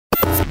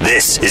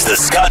This is the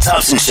Scott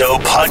Thompson Show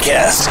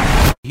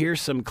podcast.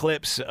 Here's some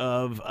clips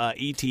of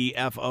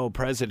ETFO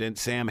President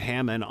Sam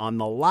Hammond on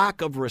the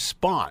lack of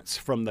response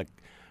from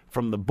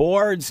the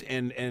boards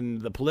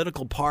and the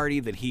political party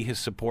that he has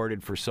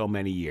supported for so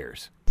many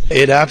years.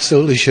 It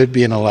absolutely should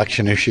be an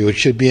election issue. It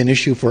should be an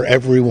issue for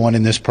everyone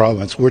in this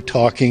province. We're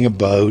talking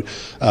about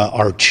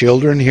our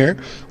children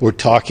here. We're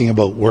talking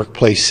about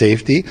workplace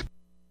safety.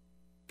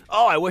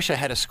 Oh, I wish I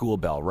had a school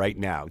bell right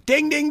now.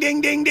 Ding, ding, ding,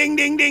 ding, ding,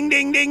 ding, ding,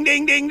 ding, ding,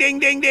 ding, ding, ding,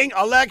 ding, ding.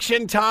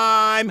 Election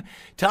time.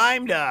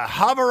 Time to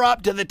hover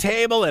up to the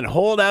table and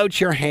hold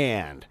out your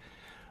hand.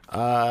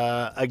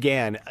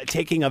 Again,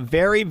 taking a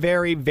very,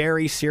 very,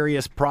 very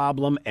serious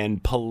problem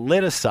and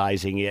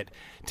politicizing it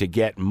to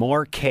get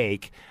more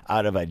cake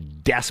out of a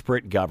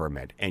desperate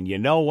government. And you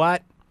know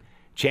what?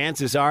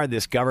 Chances are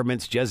this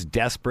government's just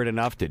desperate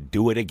enough to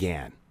do it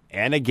again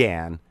and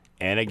again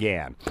and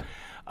again.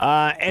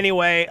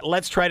 Anyway,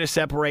 let's try to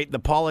separate the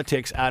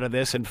politics out of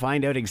this and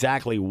find out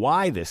exactly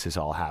why this is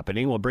all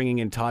happening. We're bringing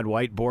in Todd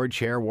White, Board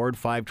Chair, Ward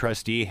 5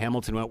 Trustee,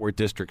 Hamilton Wentworth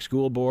District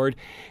School Board,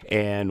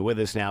 and with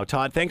us now.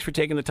 Todd, thanks for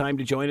taking the time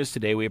to join us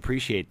today. We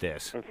appreciate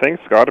this.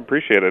 Thanks, Scott.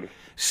 Appreciate it.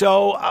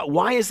 So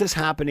why is this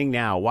happening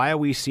now? Why are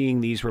we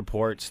seeing these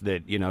reports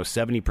that,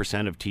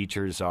 70% of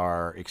teachers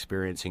are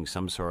experiencing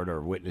some sort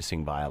or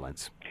witnessing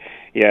violence?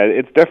 Yeah,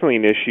 it's definitely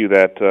an issue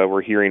that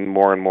we're hearing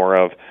more and more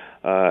of.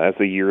 As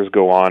the years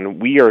go on.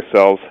 We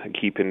ourselves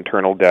keep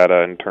internal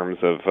data in terms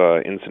of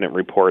incident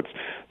reports,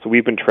 so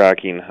we've been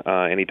tracking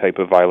any type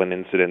of violent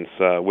incidents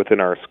within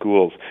our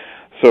schools.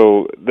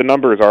 So the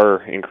numbers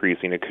are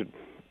increasing. It could,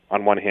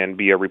 on one hand,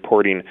 be a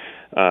reporting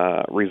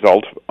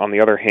result. On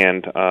the other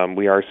hand,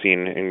 we are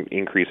seeing an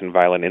increase in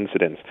violent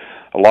incidents.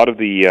 A lot of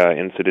the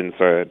incidents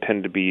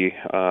tend to be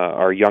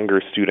our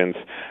younger students,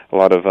 a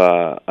lot of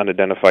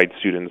unidentified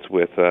students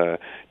with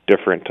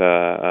different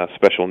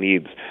special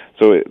needs.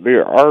 So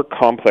there are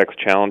complex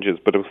challenges,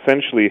 but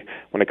essentially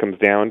when it comes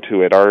down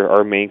to it,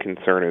 our main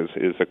concern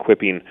is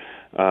equipping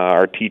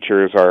our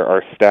teachers,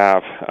 our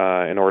staff,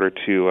 in order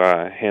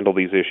to handle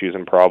these issues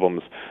and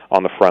problems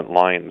on the front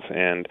lines.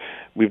 And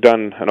we've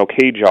done an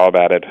okay job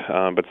at it,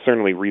 but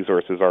certainly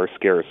resources are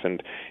scarce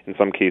and in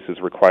some cases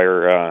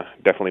require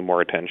definitely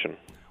more attention.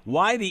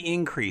 Why the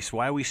increase?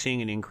 Why are we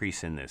seeing an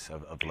increase in this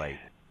of late?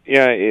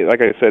 Yeah,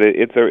 like I said,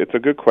 it's a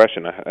good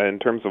question. In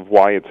terms of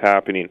why it's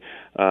happening,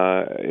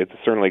 it's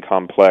certainly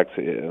complex.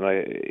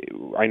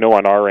 I know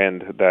on our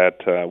end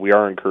that we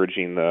are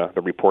encouraging the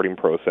reporting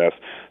process,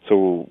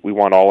 so we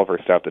want all of our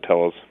staff to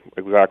tell us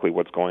exactly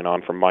what's going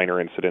on, from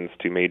minor incidents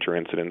to major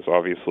incidents,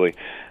 obviously.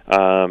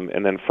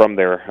 And then from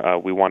there,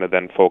 we want to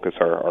then focus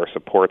our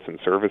supports and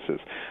services.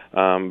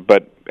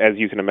 But as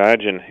you can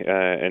imagine,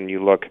 and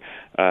you look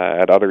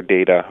at other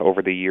data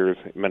over the years,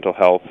 mental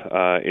health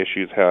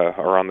issues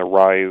are on the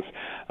rise.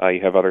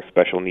 You have other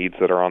special needs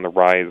that are on the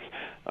rise.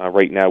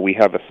 Right now, we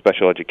have a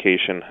special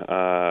education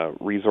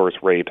resource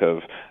rate of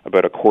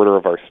about a quarter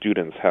of our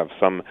students have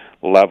some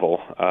level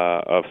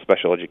of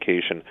special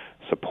education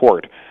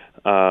support.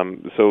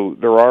 So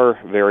there are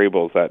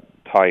variables that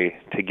tie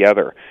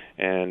together,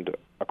 and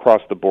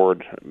across the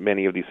board,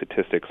 many of these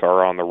statistics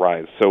are on the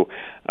rise. So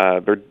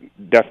there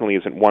definitely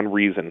isn't one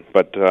reason,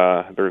 but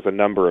there's a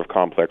number of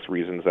complex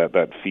reasons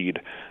that feed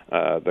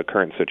the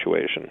current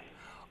situation.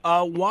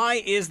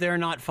 Why is there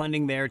not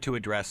funding there to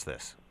address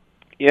this?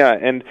 Yeah,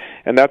 and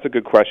that's a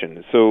good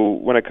question. So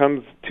when it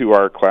comes to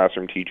our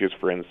classroom teachers,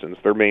 for instance,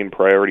 their main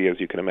priority, as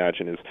you can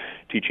imagine, is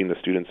teaching the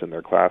students in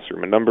their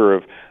classroom. A number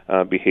of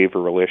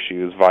behavioral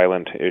issues,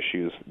 violent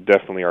issues,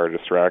 definitely are a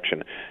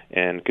distraction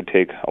and could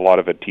take a lot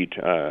of a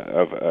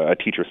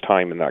teacher's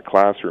time in that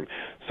classroom.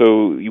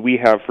 So we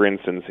have, for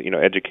instance,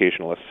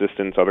 educational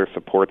assistance, other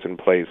supports in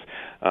place,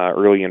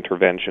 early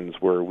interventions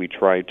where we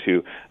try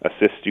to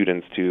assist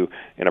students to,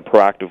 in a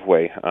proactive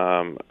way,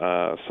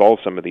 solve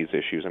some of these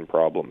issues and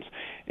problems.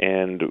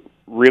 And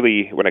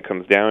really, when it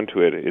comes down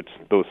to it, it's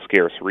those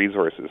scarce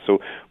resources. So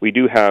we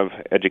do have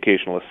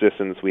educational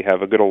assistance. We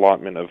have a good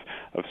allotment of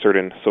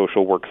certain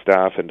social work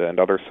staff and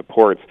other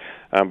supports.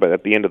 But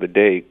at the end of the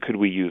day, could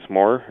we use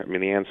more? I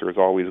mean, the answer is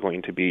always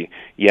going to be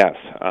yes.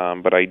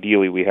 But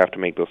ideally, we have to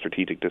make those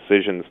strategic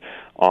decisions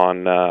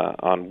on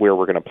where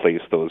we're going to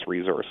place those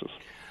resources.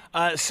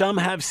 Some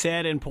have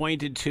said and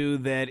pointed to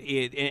that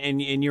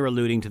and you're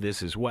alluding to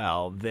this as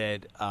well,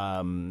 that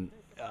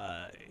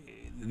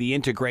the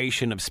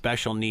integration of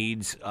special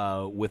needs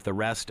with the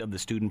rest of the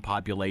student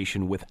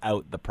population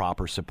without the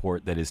proper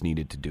support that is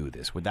needed to do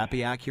this. Would that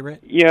be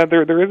accurate? Yeah,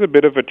 there is a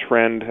bit of a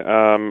trend.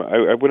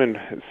 I wouldn't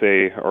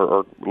say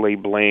or lay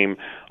blame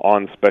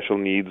on special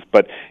needs,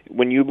 but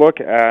when you look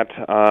at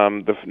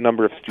the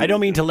number of students... I don't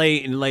mean to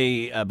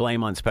lay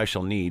blame on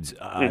special needs,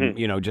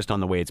 just on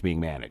the way it's being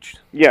managed.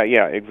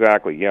 Yeah,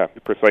 exactly. Yeah,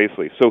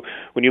 precisely. So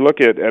when you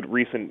look at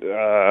recent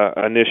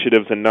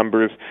initiatives and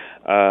numbers,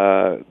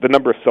 the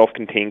number of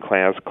self-contained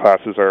as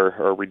classes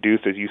are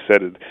reduced, as you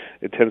said,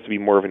 it tends to be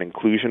more of an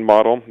inclusion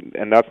model,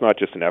 and that's not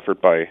just an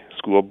effort by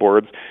school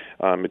boards.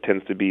 It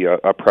tends to be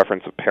a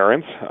preference of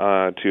parents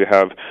to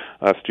have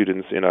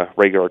students in a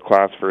regular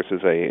class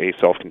versus a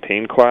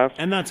self-contained class.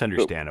 And that's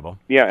understandable.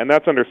 So, and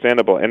that's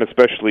understandable, and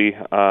especially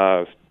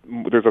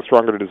there's a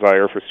stronger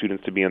desire for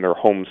students to be in their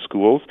home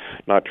schools,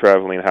 not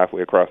traveling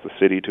halfway across the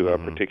city to a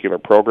particular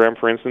program,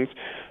 for instance.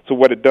 So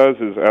what it does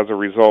is, as a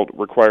result,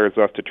 requires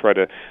us to try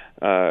to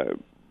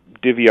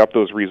divvy up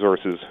those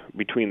resources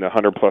between the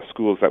 100-plus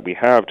schools that we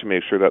have to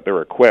make sure that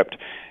they're equipped.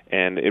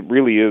 And it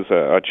really is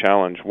a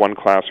challenge, one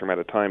classroom at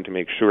a time, to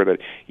make sure that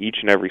each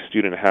and every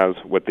student has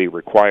what they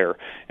require.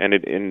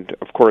 And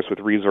of course, with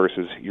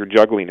resources, you're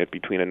juggling it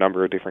between a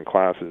number of different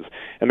classes.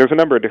 And there's a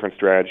number of different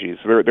strategies.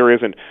 There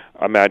isn't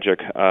a magic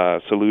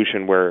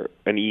solution where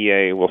an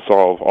EA will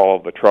solve all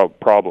of the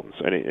problems.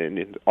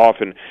 And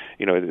often,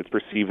 it's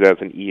perceived as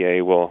an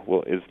EA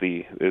is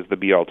the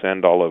be-all to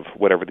end-all of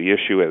whatever the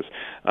issue is.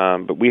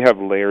 But we have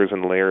layers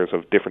and layers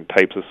of different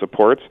types of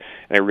supports,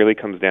 and it really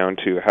comes down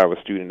to how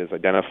a student is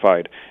identified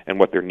and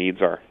what their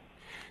needs are.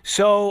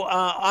 So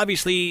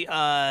obviously,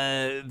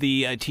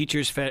 the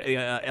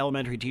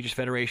Elementary Teachers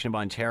Federation of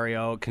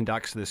Ontario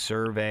conducts this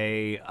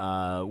survey.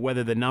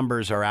 Whether the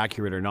numbers are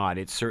accurate or not,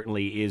 it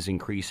certainly is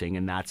increasing,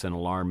 and that's an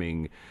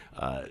alarming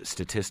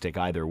statistic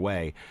either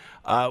way.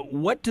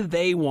 What do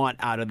they want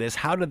out of this?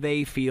 How do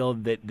they feel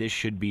that this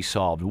should be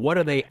solved? What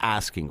are they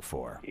asking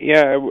for?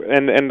 Yeah,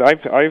 and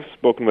I've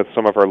spoken with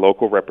some of our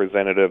local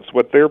representatives.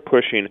 What they're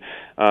pushing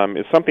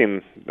is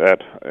something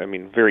that,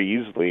 very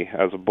easily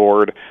as a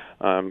board,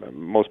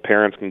 most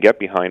parents can get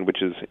behind,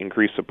 which is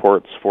increased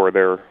supports for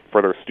their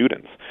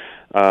students.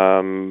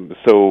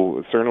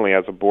 So certainly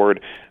as a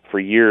board, for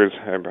years,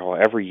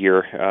 every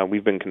year,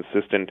 we've been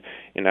consistent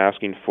in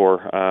asking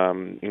for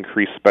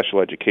increased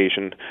special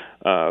education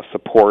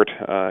support,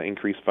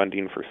 increased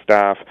funding for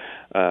staff,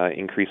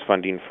 increased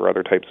funding for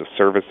other types of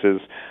services.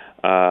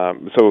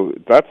 So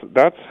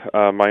that's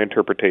my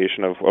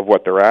interpretation of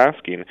what they're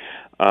asking.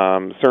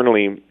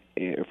 Certainly,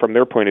 from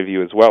their point of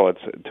view as well,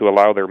 it's to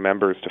allow their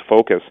members to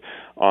focus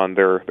on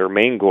their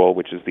main goal,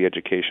 which is the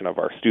education of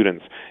our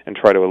students, and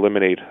try to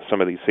eliminate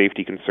some of these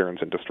safety concerns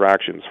and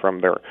distractions from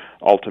their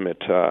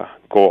ultimate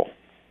goal.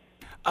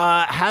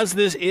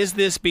 Is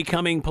this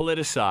becoming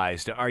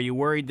politicized? Are you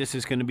worried this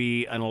is going to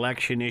be an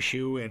election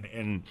issue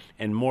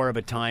and more of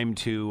a time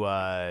to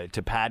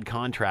pad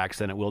contracts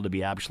than it will to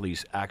be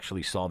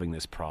actually solving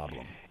this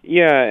problem?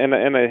 Yeah, and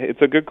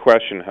it's a good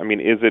question.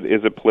 Is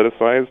it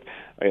politicized?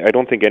 I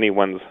don't think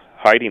anyone's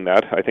hiding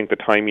that. I think the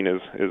timing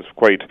is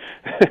quite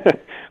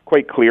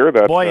quite clear.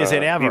 That boy, is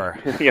it ever!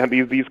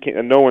 These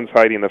no one's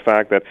hiding the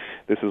fact that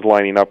this is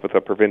lining up with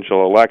a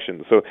provincial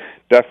election. So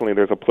definitely,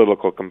 there's a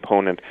political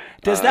component.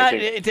 Does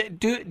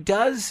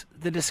does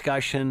the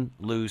discussion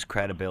lose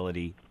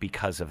credibility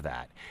because of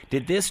that?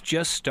 Did this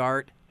just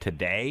start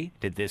today?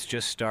 Did this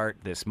just start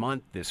this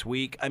month, this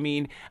week?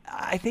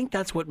 I think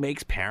that's what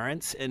makes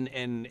parents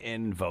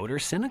and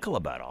voters cynical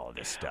about all of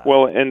this stuff.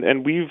 Well, and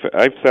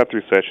I've sat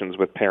through sessions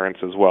with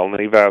parents as well, and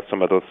they've asked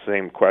some of those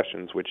same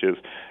questions, which is,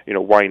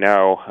 why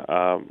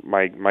now?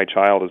 My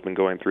child has been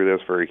going through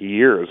this for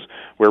years.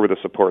 Where were the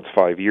supports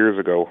 5 years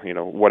ago?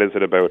 What is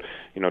it about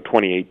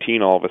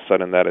 2018 all of a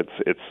sudden that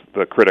it's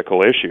the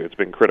critical issue? It's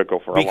been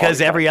critical for a long time.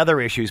 Because every other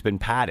issue's been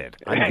padded.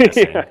 I'm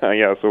guessing.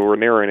 Yeah, so we're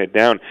narrowing it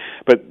down.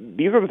 But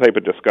these are the type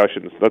of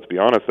discussions, let's be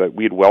honest, that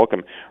we'd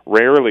welcome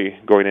rarely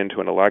going into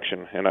an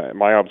election. And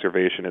my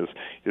observation is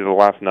the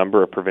last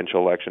number of provincial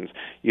elections,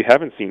 you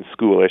haven't seen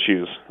school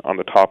issues on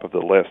the top of the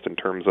list in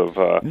terms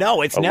of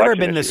no, it's never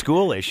been the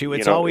school issue.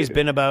 It's always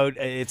been about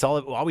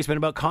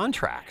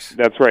contracts.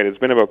 That's right. It's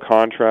been about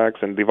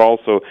contracts, and they've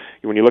also,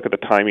 when you look at the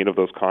timing of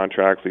those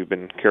contracts, they've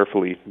been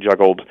carefully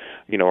juggled,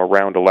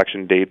 around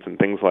election dates and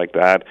things like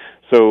that.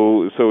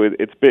 So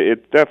it's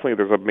definitely,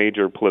 there's a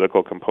major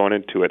political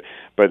component to it.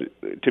 But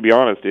to be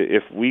honest,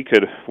 if we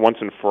could once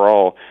and for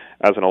all,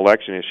 as an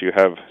election issue,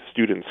 have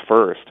students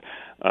first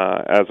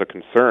as a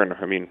concern,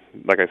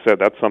 like I said,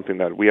 that's something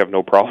that we have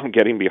no problem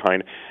getting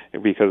behind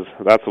because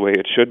that's the way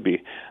it should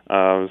be.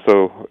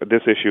 So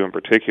this issue in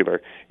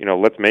particular,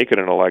 let's make it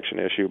an election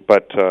issue,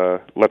 but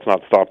let's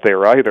not stop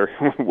there either.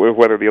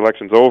 Whether the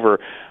election's over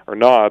or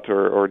not,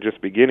 or just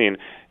beginning,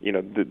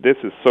 this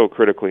is so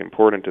critically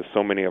important to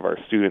so many of our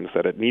students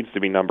that it needs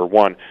to be number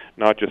one,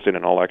 not just in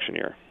an election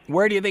year.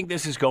 Where do you think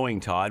this is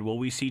going, Todd? Will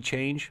we see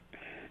change?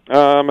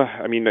 As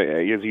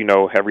you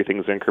know,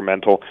 everything's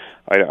incremental.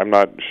 I'm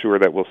not sure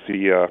that we'll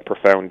see a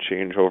profound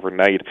change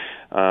overnight,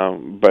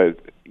 but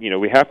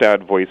we have to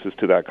add voices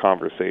to that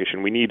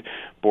conversation. We need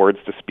boards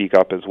to speak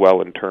up as well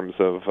in terms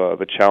of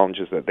the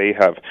challenges that they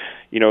have.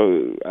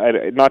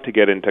 Not to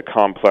get into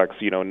complex,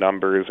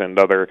 numbers and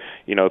other,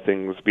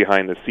 things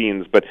behind the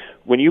scenes, but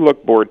when you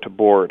look board to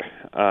board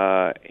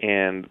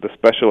and the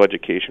special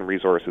education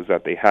resources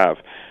that they have,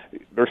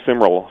 they're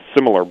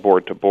similar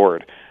board to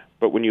board.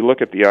 But when you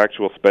look at the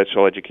actual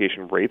special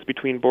education rates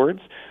between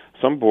boards,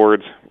 some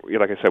boards,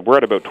 like I said, we're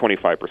at about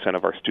 25%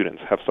 of our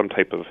students have some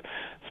type of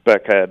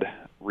spec ed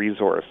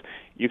resource.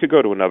 You could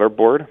go to another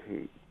board,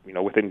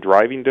 within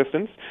driving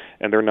distance,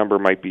 and their number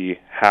might be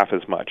half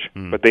as much,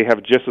 but they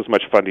have just as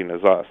much funding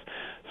as us.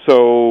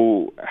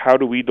 So how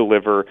do we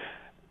deliver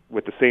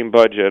with the same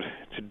budget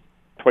to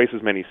twice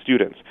as many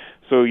students?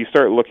 So you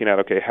start looking at,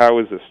 okay, how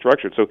is this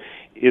structured? So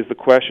is the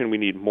question we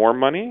need more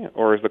money,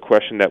 or is the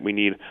question that we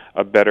need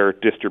a better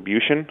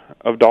distribution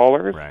of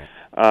dollars? Right.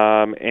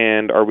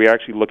 And are we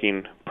actually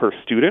looking per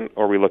student,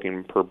 or are we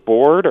looking per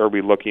board, or are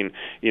we looking,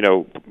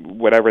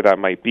 whatever that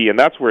might be? And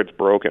that's where it's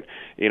broken.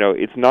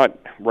 It's not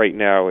right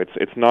now,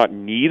 it's not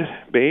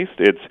need-based,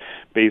 it's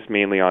based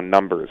mainly on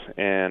numbers.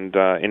 And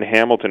in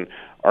Hamilton,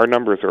 our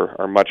numbers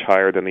are much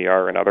higher than they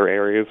are in other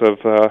areas of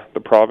the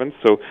province.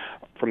 So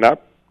from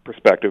that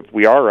perspective,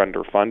 we are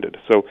underfunded.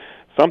 So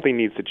something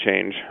needs to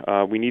change.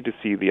 We need to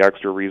see the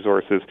extra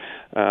resources,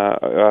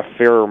 a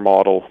fairer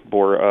model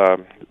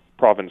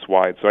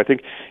province-wide. So I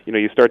think,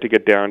 you start to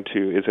get down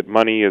to, is it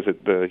money? Is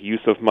it the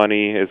use of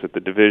money? Is it the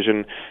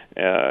division?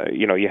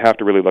 You have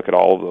to really look at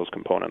all of those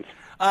components.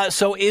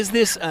 So is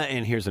this,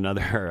 and here's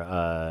another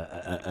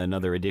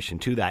addition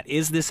to that,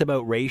 is this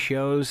about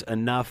ratios,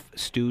 enough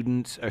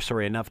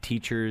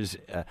teachers,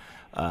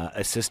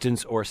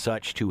 assistants or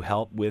such to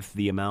help with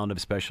the amount of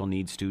special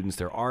needs students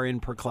there are in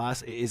per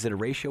class? Is it a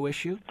ratio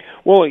issue?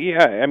 Well,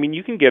 yeah. I mean,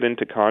 you can get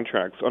into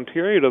contracts.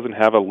 Ontario doesn't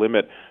have a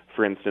limit,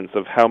 for instance,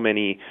 of how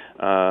many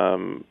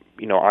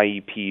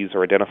IEPs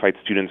or identified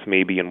students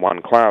may be in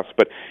one class.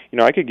 But,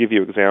 I could give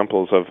you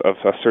examples of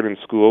a certain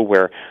school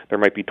where there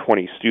might be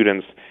 20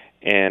 students,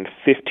 and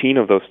 15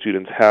 of those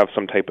students have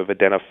some type of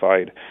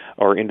identified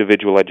or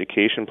individual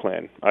education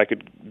plan. I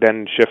could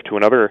then shift to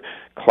another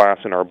class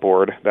in our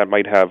board that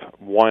might have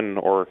one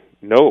or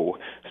no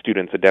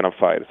students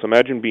identified. So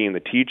imagine being the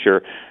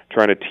teacher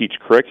trying to teach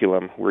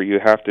curriculum where you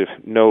have to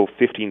know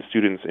 15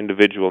 students'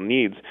 individual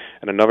needs,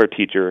 and another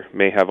teacher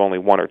may have only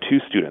one or two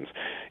students.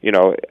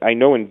 I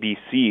know in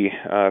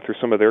BC, through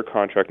some of their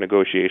contract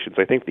negotiations,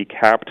 I think they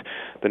capped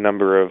the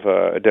number of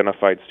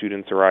identified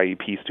students or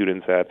IEP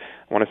students at,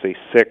 I want to say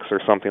 6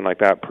 or something like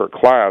that per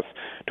class,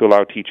 to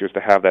allow teachers to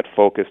have that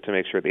focus to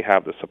make sure they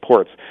have the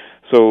supports.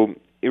 So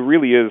it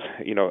really is,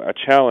 a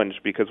challenge,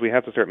 because we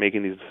have to start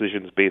making these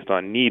decisions based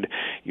on need.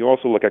 You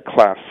also look at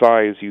class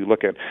size. You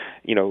look at,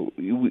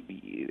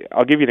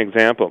 I'll give you an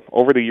example.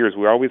 Over the years,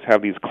 we always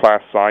have these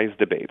class size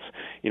debates.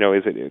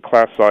 Is it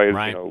class size,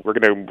 right. We're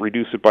going to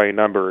reduce it by a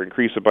number,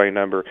 increase it by a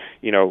number,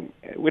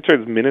 which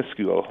is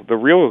minuscule. The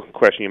real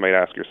question you might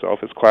ask yourself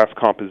is class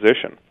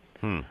composition.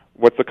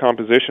 What's the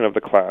composition of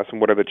the class,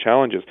 and what are the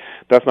challenges?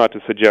 That's not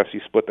to suggest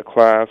you split the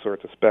class or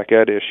it's a spec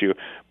ed issue,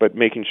 but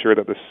making sure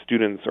that the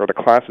students or the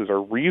classes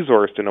are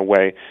resourced in a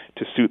way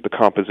to suit the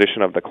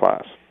composition of the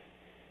class.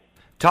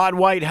 Todd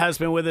White has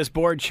been with us,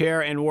 board chair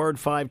and Ward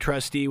 5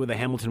 trustee with the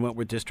Hamilton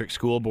Wentworth District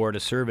School Board. A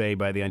survey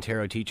by the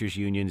Ontario Teachers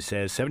Union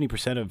says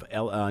 70% of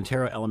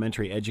Ontario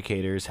elementary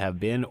educators have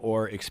seen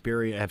or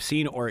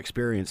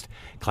experienced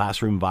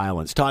classroom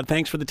violence. Todd,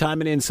 thanks for the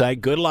time and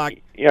insight. Good luck.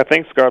 Yeah,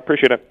 thanks, Scott.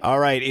 Appreciate it. All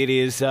right, it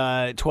is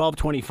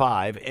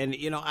 12:25, and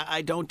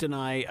I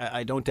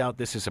don't doubt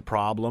this is a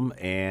problem,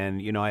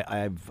 and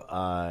I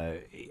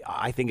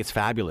think it's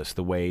fabulous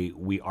the way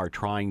we are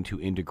trying to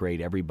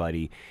integrate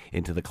everybody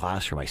into the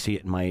classroom. I see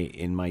it in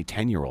my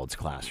 10-year-old's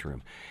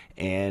classroom,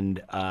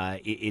 and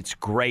it's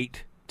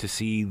great to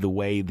see the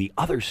way the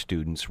other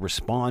students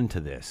respond to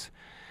this.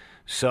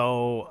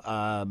 So,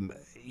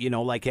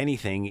 like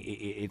anything,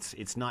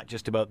 it's not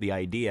just about the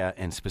idea,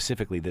 and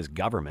specifically this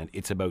government.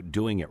 It's about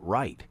doing it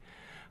right.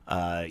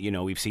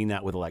 We've seen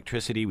that with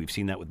electricity. We've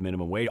seen that with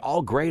minimum wage.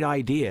 All great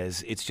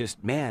ideas. It's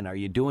just, man, are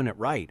you doing it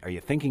right? Are you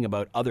thinking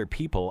about other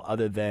people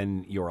other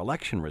than your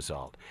election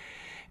result?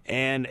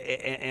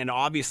 And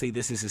obviously,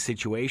 this is a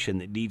situation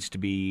that needs to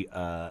be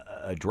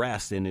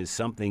addressed, and is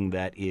something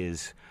that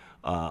is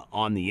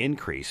on the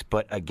increase.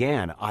 But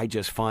again, I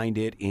just find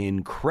it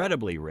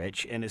incredibly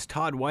rich. And as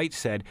Todd White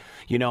said,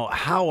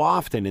 how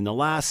often in the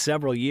last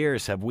several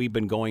years have we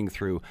been going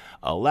through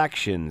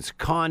elections,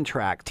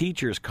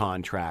 teachers'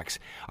 contracts,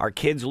 our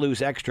kids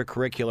lose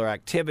extracurricular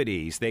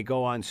activities, they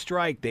go on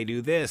strike, they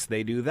do this,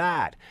 they do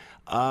that,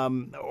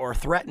 or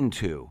threaten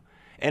to.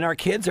 And our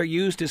kids are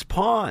used as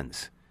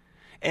pawns.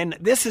 And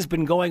this has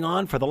been going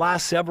on for the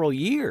last several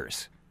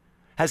years.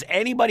 Has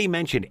anybody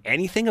mentioned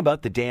anything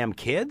about the damn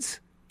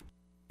kids?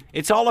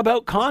 It's all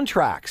about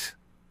contracts.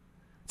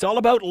 It's all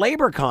about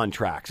labor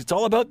contracts. It's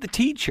all about the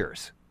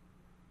teachers.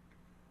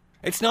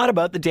 It's not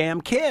about the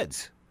damn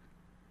kids.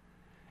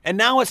 And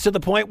now it's to the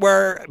point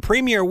where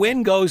Premier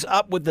Wynne goes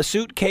up with the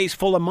suitcase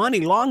full of money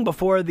long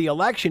before the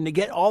election to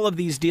get all of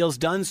these deals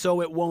done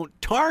so it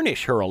won't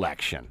tarnish her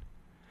election.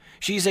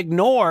 She's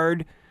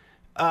ignored,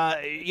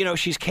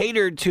 she's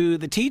catered to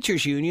the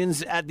teachers'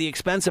 unions at the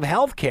expense of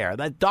health care.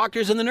 The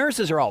doctors and the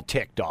nurses are all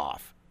ticked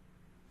off.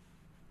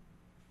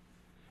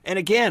 And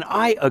again,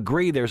 I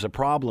agree there's a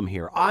problem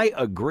here. I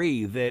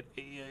agree that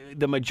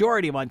the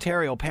majority of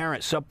Ontario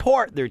parents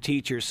support their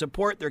teachers,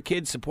 support their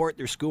kids, support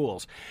their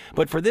schools.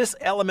 But for this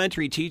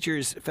Elementary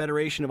Teachers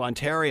Federation of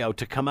Ontario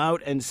to come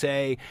out and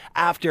say,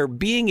 after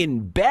being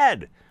in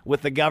bed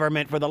with the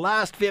government for the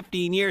last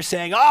 15 years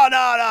saying, oh,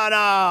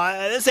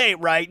 no, this ain't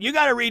right. You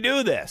got to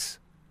redo this.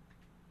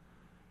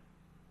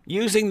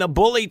 Using the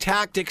bully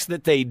tactics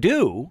that they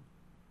do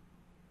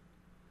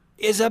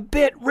is a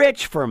bit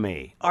rich for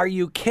me. Are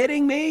you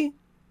kidding me?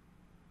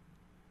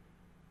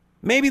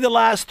 Maybe the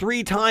last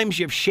 3 times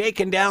you've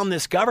shaken down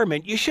this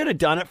government, you should have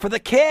done it for the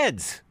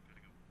kids.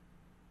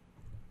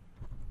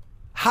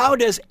 How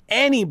does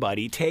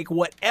anybody take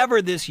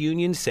whatever this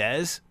union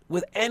says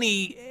with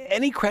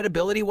any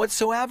credibility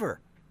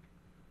whatsoever?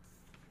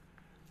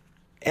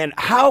 And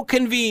how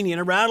convenient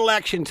around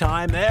election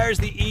time, there's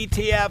the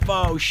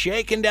ETFO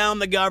shaking down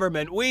the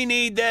government. We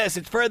need this.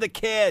 It's for the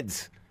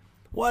kids.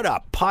 What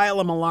a pile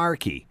of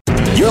malarkey.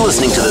 You're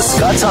listening to The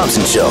Scott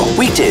Thompson Show,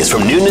 weekdays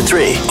from noon to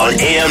 3 on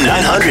AM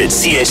 900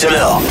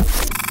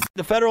 CHML.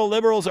 The federal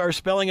Liberals are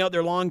spelling out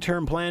their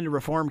long-term plan to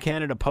reform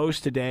Canada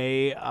Post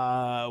today.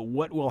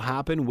 What will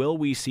happen? Will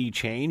we see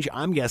change?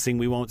 I'm guessing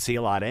we won't see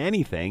a lot of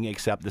anything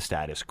except the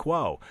status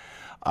quo.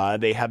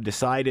 They have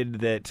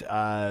decided that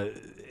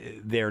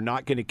they're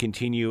not going to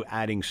continue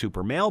adding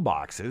super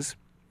mailboxes,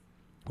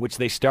 which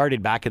they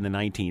started back in the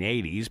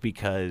 1980s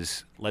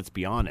because, let's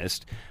be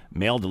honest,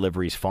 mail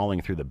delivery is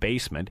falling through the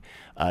basement.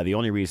 The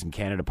only reason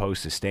Canada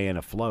Post is staying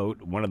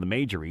afloat, one of the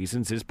major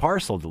reasons, is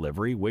parcel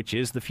delivery, which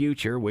is the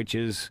future, which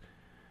is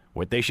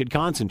what they should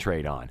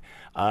concentrate on.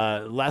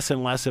 Less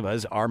and less of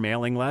us are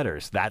mailing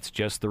letters. That's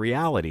just the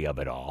reality of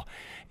it all.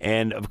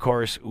 And, of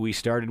course, we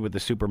started with the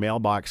super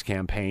mailbox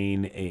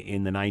campaign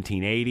in the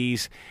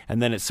 1980s,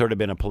 and then it's sort of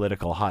been a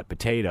political hot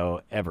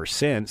potato ever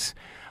since.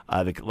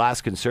 The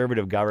last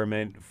Conservative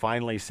government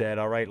finally said,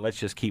 all right, let's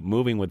just keep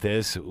moving with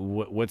this.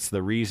 What's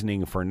the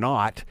reasoning for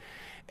not?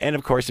 And,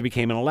 of course, it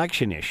became an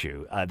election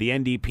issue. The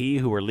NDP,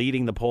 who were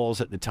leading the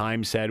polls at the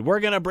time, said, we're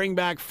going to bring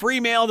back free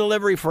mail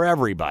delivery for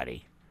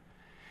everybody.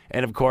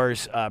 And, of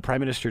course, Prime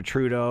Minister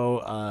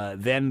Trudeau,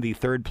 then the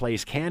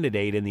third-place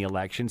candidate in the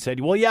election, said,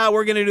 well, yeah,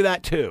 we're going to do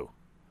that too.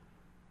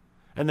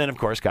 And then, of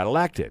course, got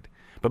elected.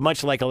 But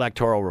much like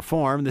electoral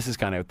reform, this is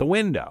kind of out the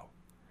window.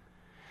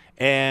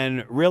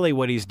 And really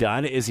what he's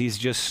done is he's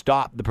just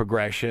stopped the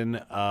progression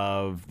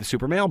of the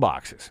super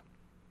mailboxes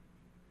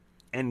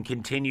and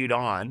continued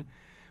on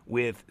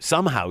with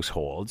some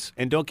households.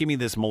 And don't give me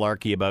this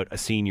malarkey about a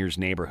senior's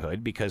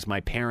neighborhood, because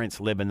my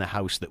parents live in the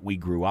house that we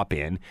grew up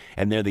in,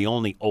 and they're the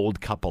only old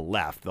couple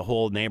left. The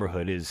whole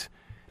neighborhood is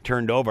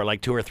turned over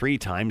like 2 or 3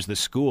 times. The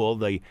school,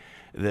 the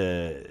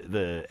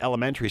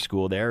elementary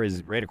school there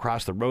is right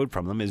across the road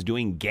from them, is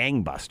doing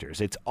gangbusters.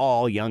 It's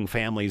all young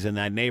families in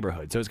that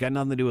neighborhood. So it's got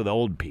nothing to do with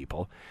old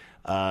people,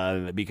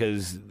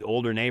 because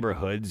older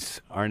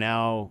neighborhoods are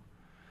now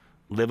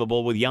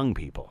livable with young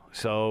people.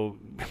 So,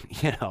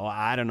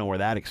 I don't know where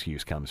that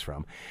excuse comes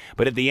from.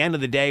 But at the end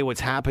of the day,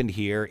 what's happened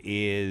here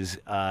is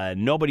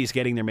nobody's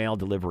getting their mail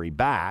delivery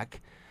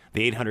back.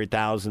 The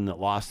 800,000 that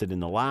lost it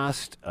in the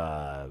last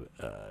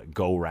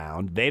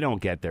go-round, they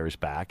don't get theirs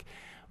back.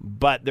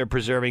 But they're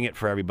preserving it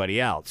for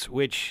everybody else,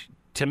 which,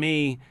 to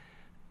me,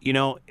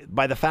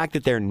 by the fact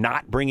that they're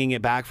not bringing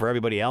it back for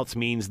everybody else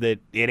means that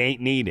it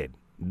ain't needed.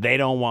 They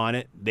don't want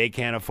it. They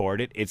can't afford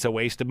it. It's a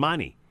waste of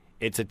money.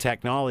 It's a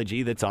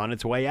technology that's on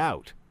its way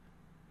out,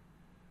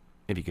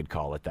 if you could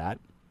call it that.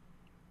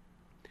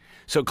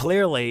 So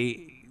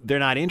clearly, they're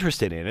not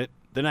interested in it.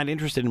 They're not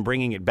interested in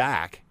bringing it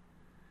back.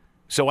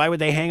 So why would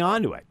they hang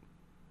on to it?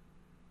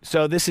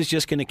 So this is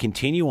just going to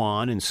continue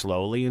on, and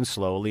slowly,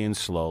 whatever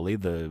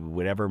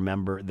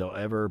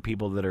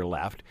people that are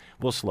left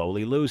will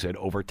slowly lose it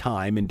over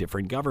time in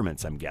different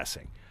governments, I'm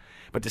guessing.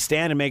 But to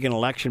stand and make an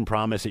election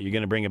promise that you're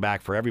going to bring it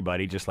back for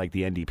everybody, just like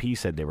the NDP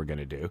said they were going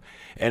to do,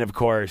 and of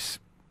course,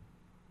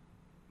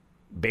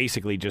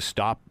 basically just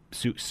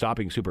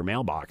stopping super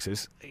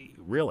mailboxes,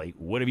 really,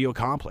 what have you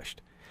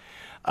accomplished?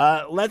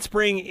 Let's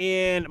bring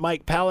in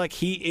Mike Pelech.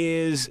 He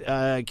is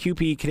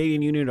QP,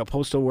 Canadian Union of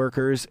Postal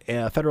Workers.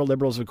 Federal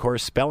Liberals, of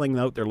course, spelling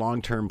out their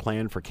long-term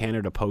plan for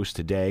Canada Post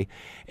today.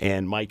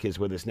 And Mike is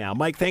with us now.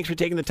 Mike, thanks for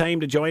taking the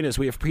time to join us.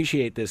 We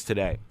appreciate this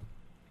today.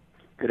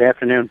 Good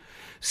afternoon.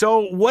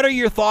 So what are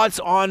your thoughts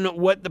on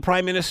what the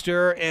Prime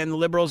Minister and the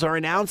Liberals are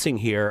announcing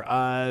here?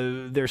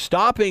 They're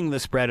stopping the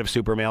spread of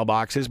super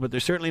mailboxes, but they're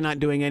certainly not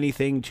doing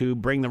anything to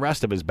bring the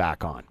rest of us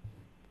back on.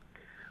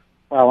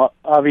 Well,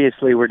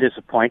 obviously, we're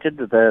disappointed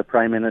that the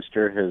Prime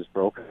Minister has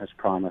broken his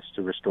promise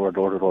to restore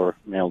door-to-door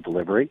mail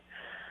delivery.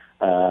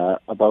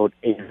 About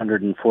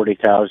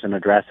 840,000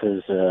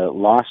 addresses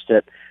lost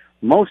it,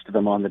 most of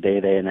them on the day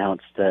they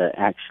announced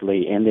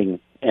actually ending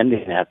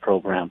that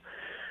program.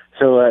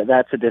 So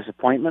that's a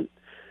disappointment.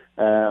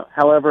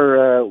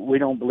 However, we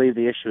don't believe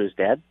the issue is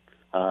dead.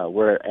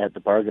 We're at the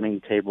bargaining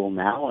table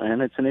now,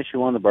 and it's an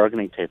issue on the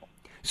bargaining table.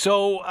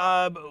 So,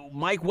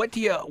 Mike, what do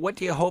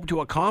you hope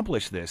to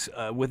accomplish this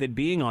with it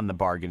being on the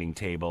bargaining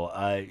table?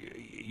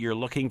 You're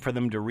looking for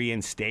them to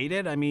reinstate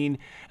it? I mean,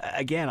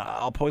 again,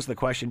 I'll pose the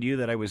question to you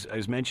that I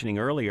was mentioning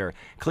earlier.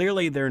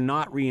 Clearly, they're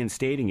not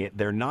reinstating it.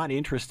 They're not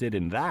interested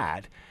in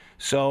that.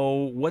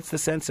 So, what's the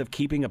sense of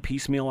keeping a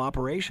piecemeal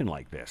operation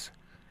like this?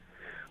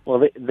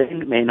 Well, they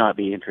may not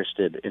be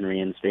interested in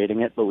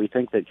reinstating it, but we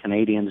think that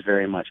Canadians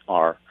very much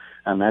are.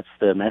 And that's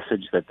the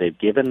message that they've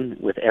given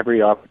with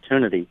every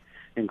opportunity,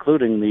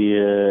 including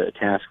the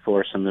task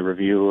force and the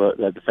review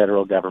that the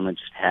federal government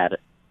just had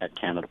at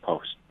Canada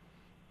Post.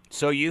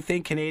 So you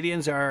think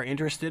Canadians are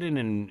interested in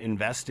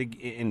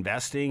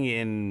investing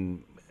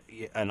in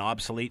an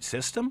obsolete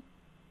system?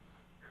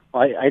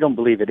 Well, I don't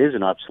believe it is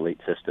an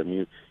obsolete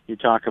system. You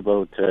talk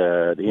about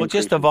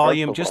just the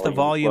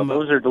volume. Well,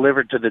 those are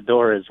delivered to the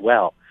door as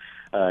well.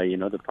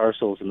 The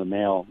parcels and the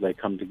mail, they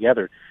come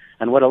together.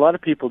 And what a lot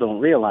of people don't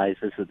realize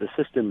is that the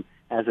system,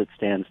 as it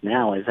stands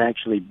now, is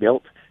actually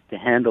built to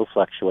handle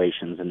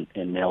fluctuations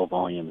in mail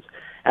volumes.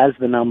 As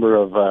the number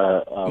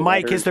of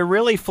Mike, is there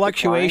really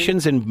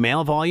fluctuations in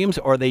mail volumes,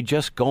 or are they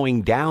just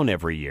going down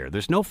every year?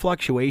 There's no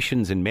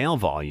fluctuations in mail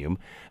volume.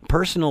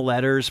 Personal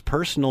letters,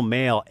 personal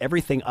mail,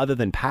 everything other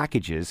than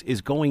packages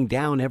is going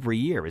down every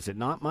year. Is it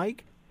not,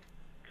 Mike?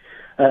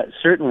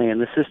 Certainly,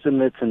 and the system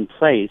that's in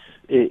place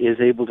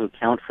is able to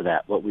account for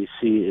that. What we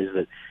see is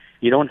that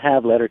you don't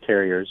have letter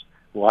carriers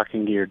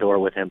walking to your door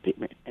with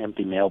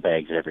empty mail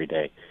bags every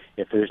day.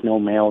 If there's no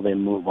mail, they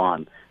move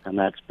on, and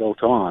that's built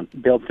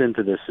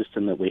into the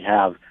system that we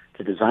have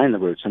to design the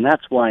routes. And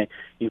that's why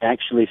you've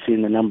actually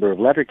seen the number of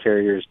letter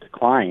carriers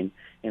decline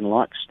in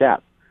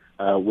lockstep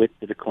with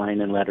the decline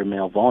in letter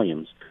mail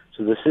volumes.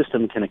 So the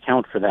system can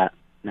account for that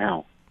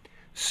now.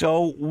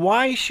 So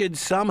why should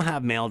some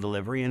have mail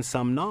delivery and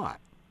some not?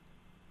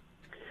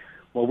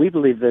 Well, we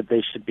believe that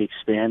they should be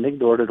expanding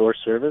door-to-door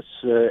service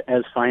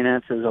as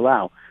finances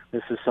allow.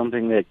 This is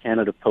something that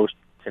Canada Post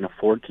can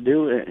afford to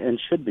do and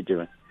should be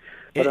doing.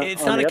 But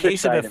it's not a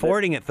case of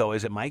affording it, though,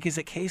 is it, Mike? Is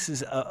it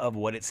cases of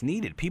what it's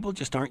needed? People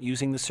just aren't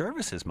using the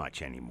service as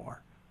much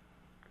anymore,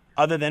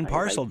 other than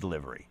parcel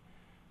delivery.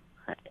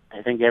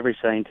 I think every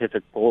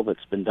scientific poll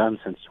that's been done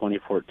since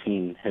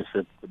 2014 has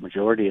said the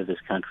majority of this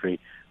country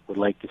would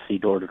like to see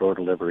door-to-door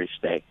delivery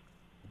stay.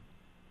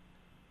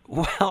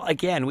 Well,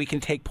 again, we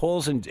can take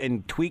polls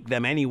and tweak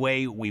them any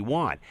way we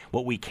want.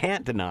 What we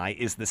can't deny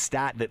is the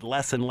stat that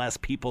less and less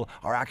people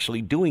are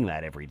actually doing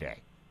that every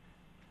day.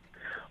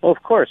 Well,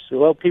 of course.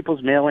 Well,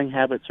 people's mailing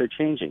habits are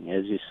changing.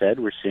 As you said,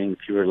 we're seeing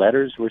fewer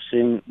letters. We're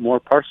seeing more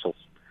parcels.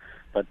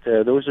 But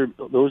those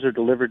are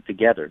delivered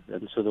together,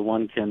 and so the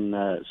one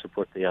can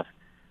support the other.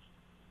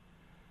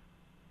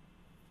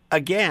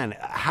 Again,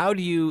 how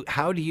do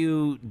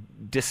you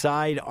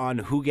decide on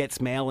who gets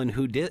mail and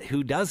who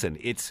doesn't?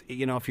 It's,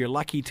 if you're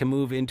lucky to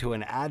move into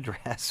an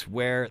address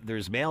where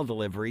there's mail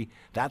delivery,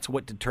 that's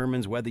what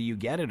determines whether you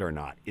get it or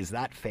not. Is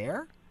that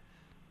fair?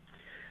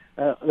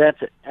 That's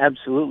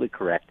absolutely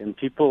correct. And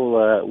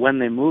people, when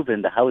they move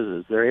into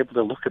houses, they're able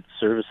to look at the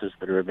services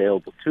that are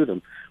available to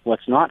them.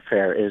 What's not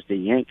fair is to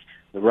yank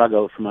the rug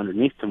out from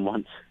underneath them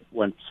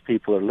once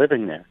people are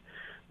living there.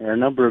 There are a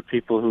number of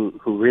people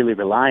who really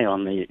rely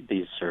on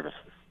these services.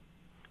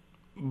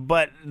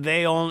 But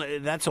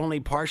that's only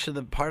part of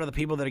the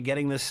people that are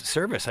getting this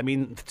service. I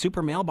mean,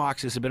 super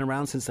mailboxes have been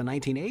around since the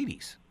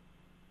 1980s.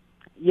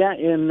 Yeah,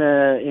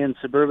 in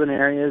suburban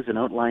areas and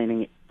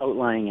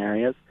outlying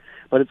areas,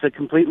 but it's a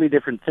completely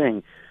different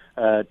thing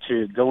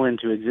to go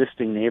into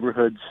existing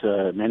neighborhoods,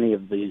 many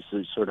of these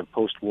sort of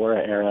post-war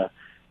era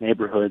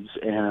neighborhoods,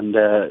 and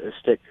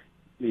stick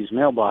these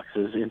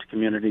mailboxes into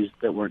communities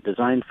that weren't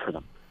designed for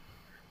them.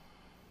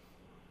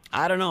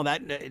 I don't know.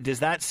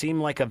 Does that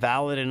seem like a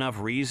valid enough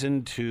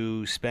reason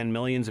to spend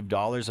millions of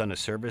dollars on a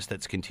service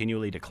that's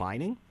continually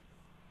declining?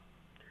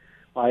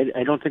 Well,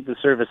 I don't think the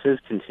service is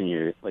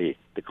continually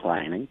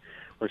declining.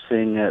 We're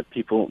seeing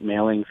people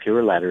mailing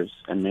fewer letters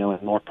and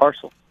mailing more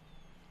parcels.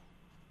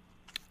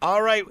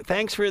 All right.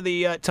 Thanks for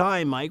the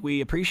time, Mike.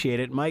 We appreciate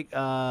it. Mike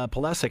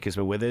Polesic has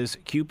been with us,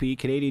 CUPE,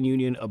 Canadian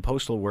Union of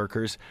Postal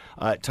Workers,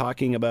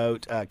 talking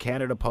about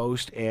Canada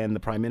Post and the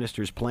Prime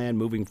Minister's plan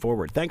moving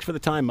forward. Thanks for the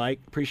time,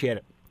 Mike. Appreciate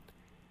it.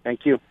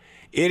 Thank you.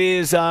 It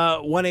is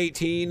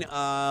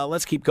 1:18.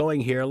 Let's keep going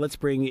here. Let's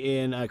bring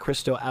in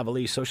Christo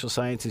Avalise, Social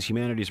Sciences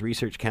Humanities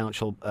Research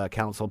Council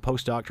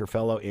postdoctoral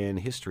fellow in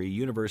history,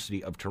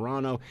 University of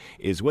Toronto,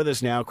 is with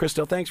us now.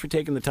 Christo, thanks for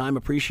taking the time.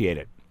 Appreciate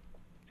it.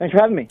 Thanks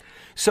for having me.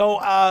 So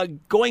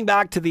going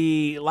back to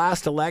the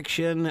last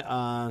election,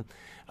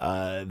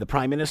 the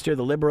Prime Minister,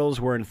 the Liberals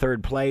were in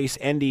third place.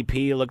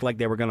 NDP looked like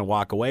they were going to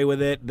walk away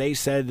with it. They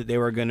said that they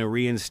were going to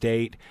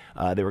reinstate,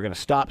 they were going to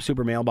stop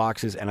super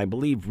mailboxes and I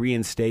believe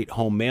reinstate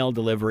home mail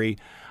delivery.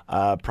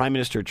 Prime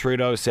Minister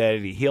Trudeau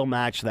said he'll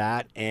match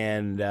that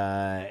and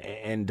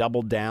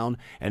doubled down.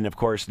 And, of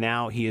course,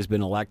 now he has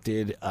been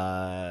elected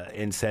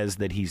and says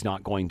that he's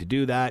not going to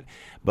do that.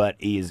 But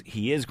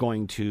he is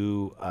going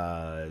to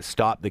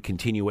stop the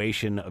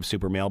continuation of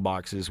super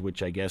mailboxes,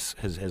 which I guess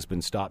has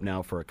been stopped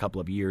now for a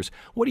couple of years.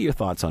 What are your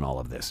thoughts on all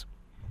of this?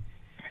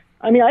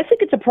 I mean, I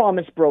think it's a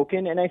promise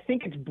broken, and I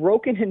think it's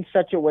broken in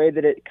such a way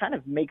that it kind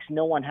of makes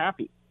no one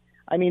happy.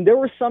 I mean, there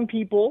were some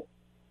people,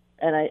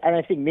 and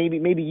I think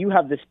maybe you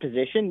have this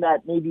position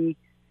that maybe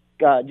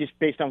just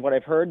based on what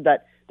I've heard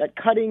that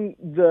cutting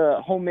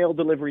the home mail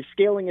delivery,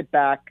 scaling it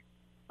back,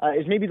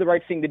 is maybe the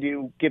right thing to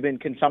do given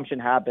consumption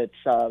habits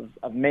of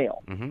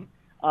mail. Mm-hmm.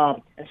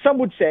 And some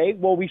would say,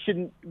 well, we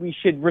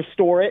should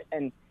restore it,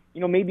 and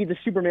maybe the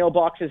super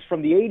mailboxes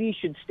from the 80s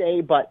should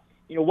stay, but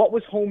what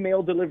was home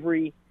mail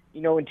delivery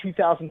in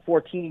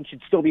 2014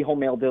 should still be home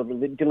mail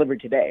delivered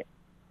today.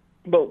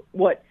 But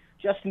what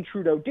Justin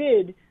Trudeau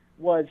did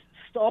was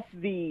stop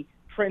the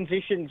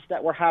transitions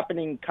that were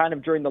happening kind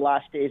of during the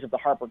last days of the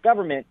Harper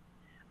government,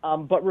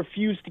 but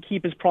refused to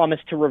keep his promise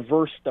to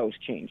reverse those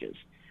changes.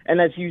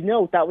 And as you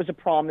note, that was a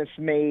promise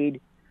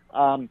made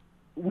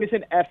with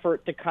an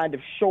effort to kind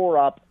of shore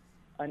up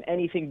an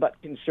anything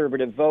but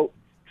conservative vote.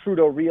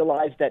 Trudeau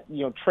realized that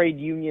trade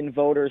union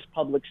voters,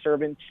 public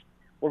servants,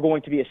 were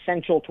going to be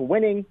essential to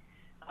winning,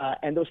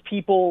 and those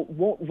people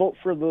won't vote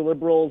for the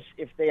Liberals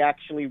if they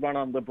actually run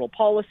on Liberal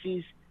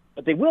policies,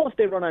 but they will if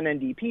they run on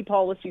NDP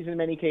policies in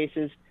many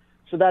cases.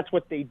 So that's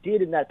what they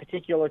did in that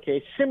particular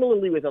case.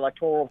 Similarly with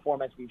electoral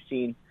reform, as we've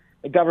seen,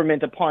 the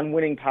government, upon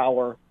winning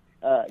power,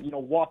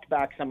 walked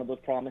back some of those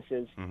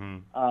promises.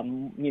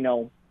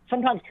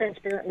 Sometimes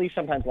transparently,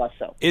 sometimes less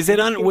so.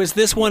 Was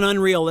this one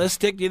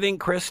unrealistic, do you think,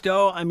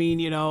 Christo? I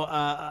mean,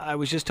 I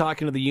was just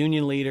talking to the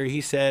union leader.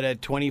 He said a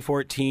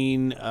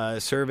 2014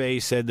 survey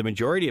said the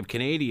majority of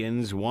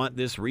Canadians want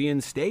this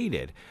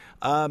reinstated.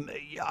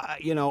 Obviously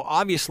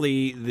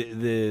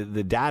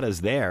the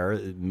data's there.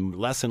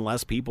 Less and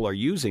less people are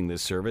using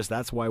this service.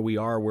 That's why we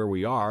are where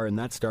we are, and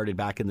that started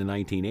back in the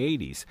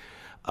 1980s.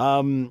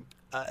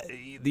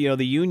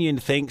 The union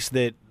thinks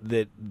that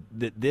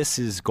this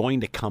is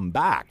going to come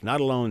back, not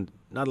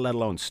let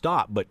alone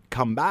stop, but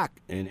come back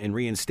and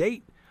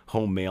reinstate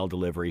home mail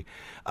delivery.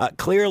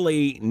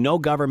 Clearly, no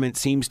government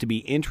seems to be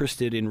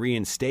interested in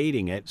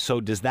reinstating it.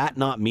 So does that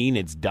not mean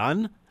it's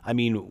done? I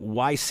mean,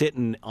 why sit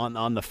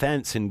on the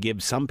fence and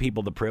give some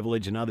people the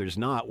privilege and others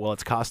not? Well,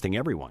 it's costing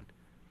everyone.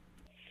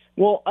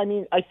 Well, I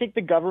mean, I think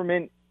the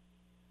government,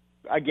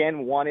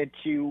 again, wanted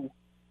to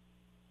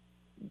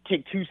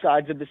take two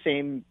sides of the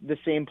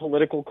same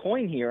political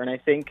coin here. And I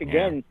think,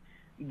 again,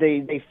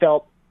 they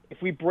felt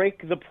if we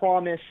break the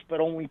promise but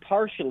only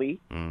partially,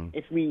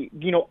 if we,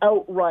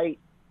 outright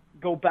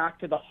go back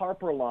to the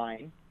Harper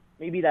line,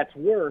 maybe that's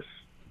worse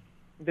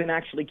than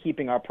actually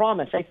keeping our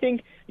promise. I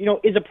think,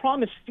 is a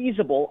promise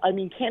feasible? I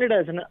mean, Canada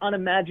is an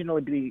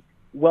unimaginably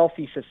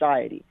wealthy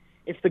society.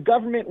 If the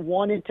government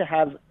wanted to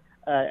have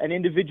an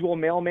individual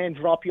mailman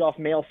drop you off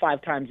mail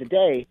 5 times a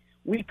day,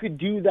 we could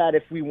do that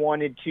if we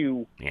wanted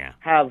to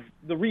have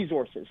the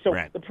resources. So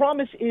the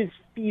promise is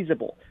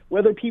feasible.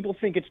 Whether people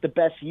think it's the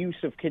best use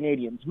of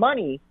Canadians'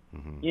 money,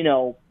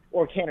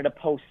 or Canada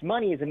Post's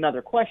money is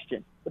another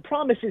question. The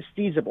promise is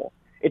feasible.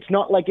 It's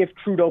not like if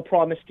Trudeau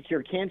promised to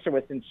cure cancer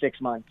within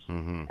 6 months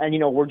and,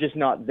 we're just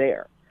not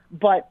there.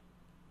 But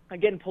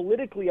again,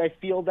 politically, I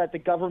feel that the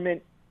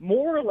government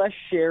more or less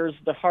shares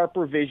the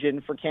Harper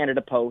vision for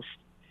Canada Post,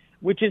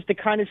 which is to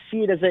kind of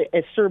see it as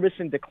a service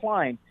in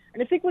decline.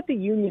 And I think what the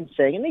union's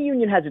saying, and the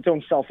union has its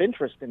own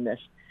self-interest in this,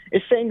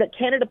 is saying that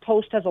Canada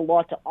Post has a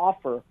lot to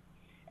offer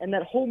and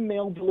that home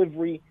mail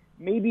delivery,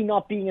 maybe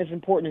not being as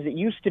important as it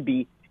used to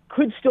be,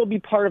 could still be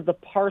part of the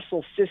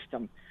parcel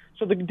system.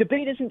 So the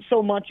debate isn't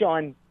so much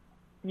on,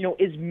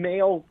 is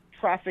mail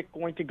traffic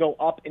going to go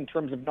up in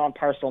terms of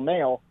non-parcel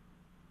mail,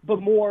 but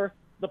more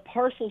the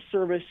parcel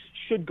service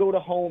should go to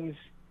homes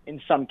in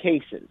some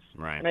cases.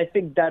 Right. And I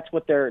think that's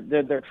what they're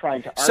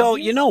trying to argue. So,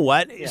 you know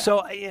what? Yeah.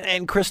 So,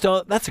 and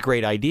Christo, that's a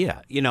great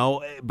idea,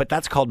 but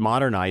that's called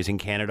modernizing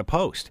Canada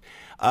Post.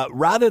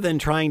 Rather than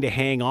trying to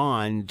hang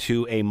on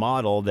to a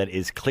model that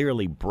is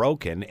clearly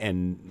broken,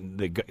 and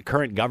the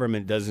current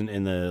government doesn't,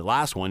 in the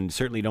last one,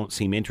 certainly don't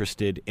seem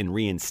interested in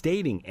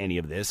reinstating any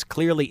of this,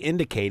 clearly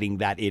indicating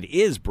that it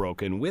is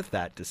broken with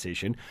that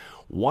decision,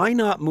 why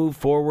not move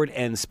forward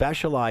and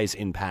specialize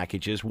in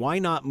packages? Why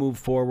not move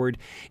forward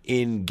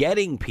in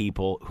getting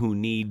people who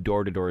need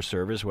door-to-door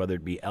service, whether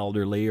it be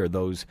elderly or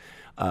those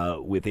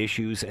with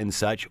issues and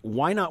such?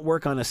 Why not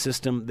work on a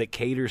system that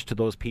caters to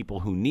those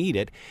people who need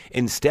it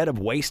instead of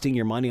wasting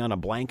your money on a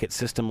blanket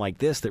system like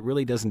this that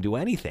really doesn't do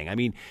anything? I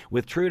mean,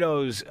 with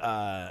Trudeau's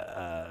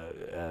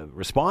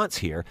response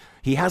here,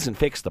 he hasn't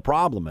fixed the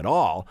problem at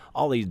all.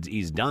 All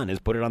he's done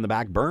is put it on the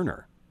back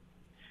burner.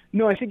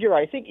 No, I think you're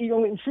right. I think,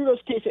 in Trudeau's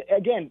case,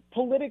 again,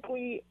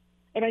 politically,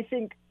 and I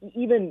think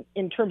even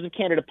in terms of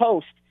Canada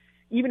Post,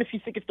 even if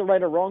you think it's the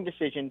right or wrong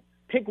decision,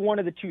 pick one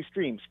of the two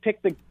streams.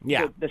 Pick the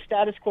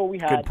status quo we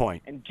had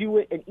and do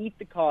it and eat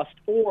the cost,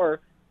 or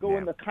go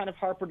in the kind of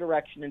Harper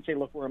direction and say,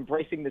 look, we're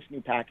embracing this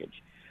new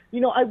package.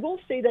 I will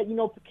say that,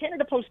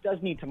 Canada Post does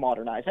need to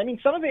modernize. I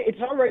mean, some of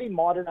it's already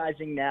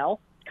modernizing now.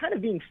 It's kind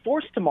of being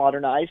forced to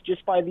modernize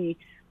just by the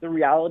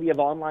reality of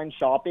online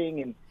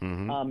shopping and,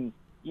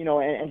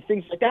 and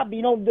things like that.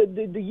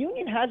 But, the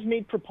union has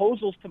made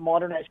proposals to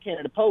modernize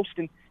Canada Post,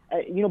 and,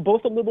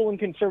 both the Liberal and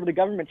Conservative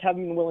governments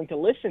haven't been willing to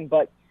listen.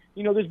 But,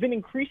 there's been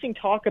increasing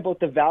talk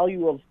about the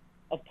value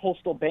of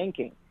postal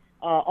banking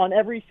on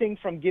everything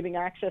from giving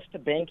access to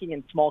banking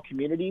in small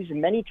communities.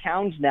 In many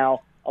towns now,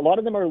 a lot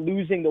of them are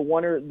losing the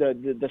one or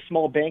the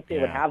small bank they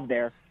would have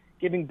there,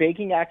 giving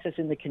banking access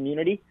in the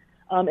community.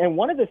 And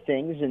one of the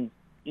things, and,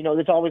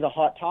 there's always a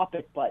hot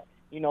topic, but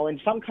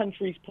In some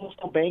countries,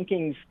 postal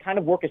bankings kind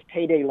of work as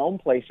payday loan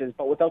places,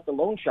 but without the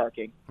loan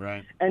sharking.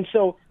 Right. And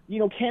so,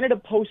 Canada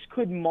Post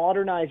could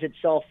modernize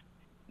itself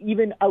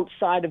even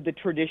outside of the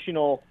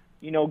traditional,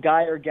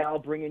 guy or gal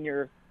bringing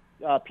your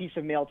piece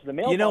of mail to the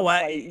mailbox. You know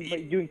what?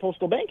 By doing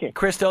postal banking.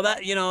 Christo,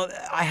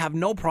 I have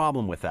no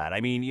problem with that.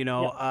 I mean,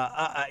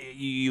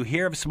 you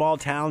hear of small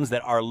towns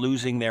that are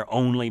losing their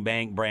only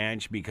bank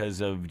branch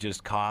because of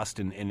just cost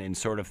and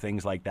sort of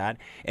things like that.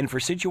 And for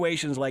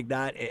situations like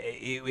that,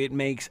 it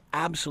makes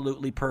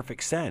absolutely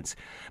perfect sense.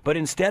 But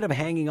instead of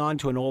hanging on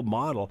to an old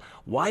model,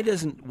 why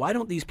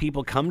don't these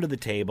people come to the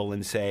table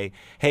and say,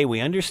 hey, we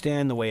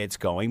understand the way it's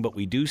going, but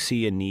we do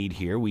see a need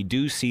here. We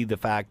do see the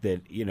fact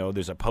that,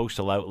 there's a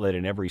postal outlet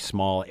in every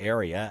small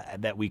area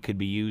that we could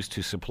be used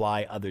to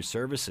supply other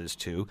services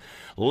to.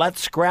 Let's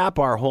scrap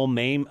our home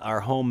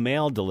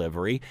mail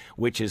delivery,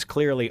 which is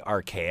clearly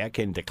archaic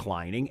and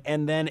declining,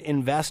 and then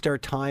invest our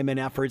time and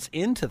efforts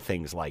into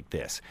things like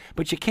this.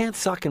 But you can't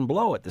suck and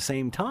blow at the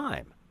same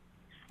time.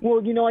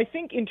 Well, I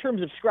think in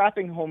terms of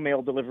scrapping home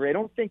mail delivery, I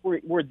don't think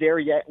we're there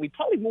yet. We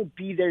probably won't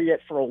be there yet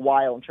for a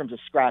while in terms of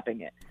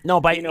scrapping it.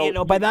 No, by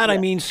that I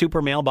mean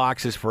super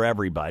mailboxes for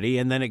everybody,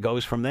 and then it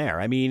goes from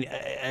there. I mean,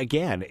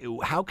 again,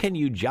 how can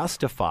you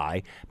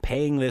justify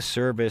paying this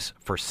service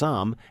for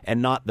some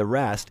and not the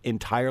rest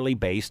entirely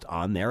based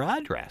on their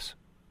address?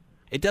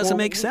 It doesn't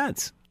make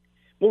sense.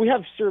 Well, we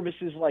have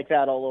services like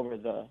that all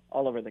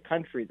over the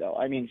country, though.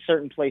 I mean,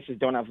 certain places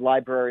don't have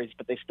libraries,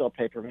 but they still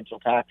pay provincial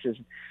taxes.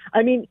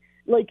 I mean,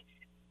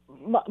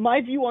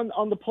 my view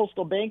on the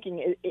postal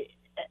banking,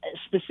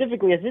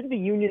 specifically, I think the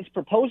unions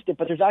proposed it,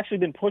 but there's actually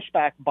been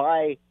pushback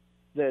by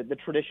the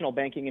traditional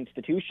banking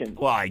institutions.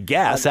 Well, I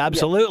guess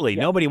absolutely.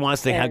 Yeah. Nobody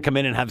wants to come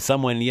in and have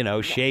someone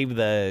shave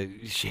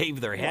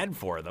their head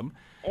for them.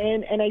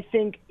 And I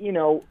think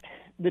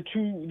the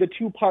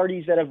two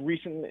parties that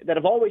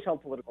have always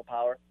held political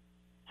power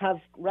have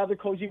rather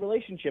cozy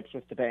relationships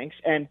with the banks,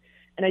 and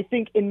I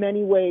think in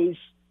many ways.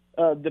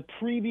 The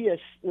previous,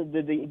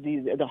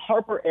 the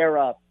Harper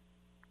era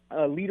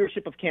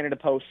leadership of Canada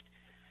Post,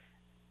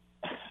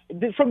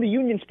 from the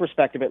union's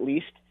perspective at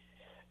least,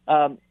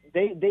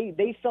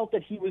 they felt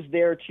that he was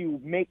there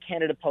to make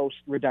Canada Post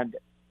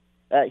redundant.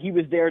 He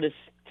was there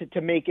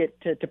to make it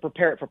to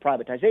prepare it for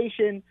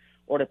privatization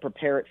or to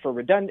prepare it for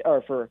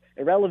for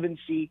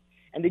irrelevancy,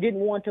 and they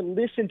didn't want to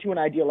listen to an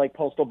idea like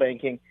postal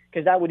banking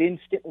because that would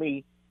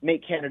instantly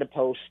make Canada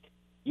Post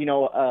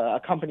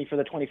a company for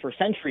the 21st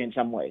century in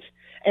some ways.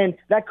 And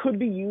that could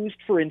be used,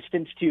 for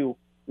instance, to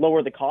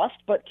lower the cost.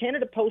 But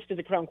Canada Post is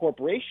a crown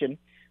corporation.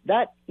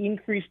 That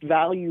increased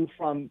value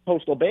from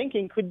postal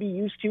banking could be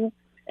used to,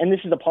 and this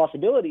is a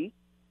possibility,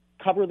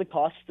 cover the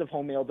costs of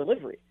home mail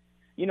delivery.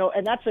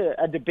 And that's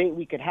a debate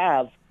we could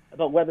have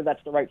about whether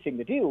that's the right thing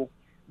to do.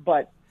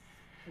 But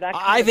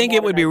I think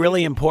it would be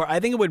really important. I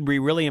think it would be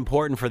really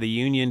important for the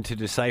union to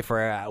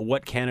decipher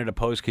what Canada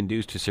Post can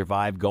do to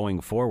survive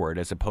going forward,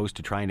 as opposed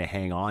to trying to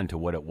hang on to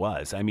what it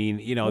was. I mean,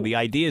 the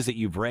ideas that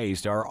you've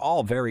raised are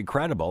all very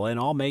credible and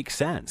all make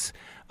sense.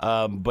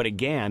 But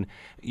again,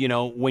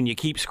 when you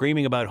keep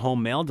screaming about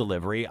home mail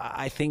delivery,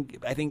 I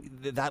think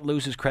that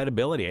loses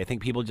credibility. I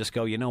think people just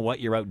go, you know what,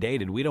 you're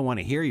outdated. We don't want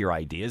to hear your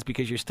ideas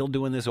because you're still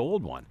doing this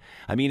old one.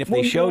 I mean, if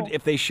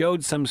they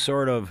showed some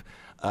sort of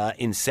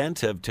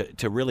incentive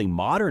to really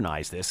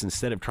modernize this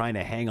instead of trying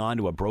to hang on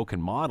to a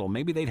broken model,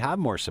 maybe they'd have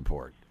more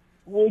support.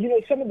 Well,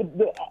 some of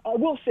I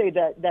will say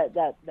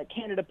that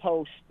Canada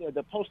Post,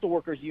 the Postal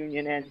Workers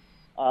Union,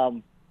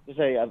 and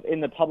in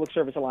the Public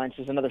Service Alliance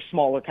is another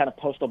smaller kind of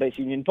postal-based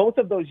union. Both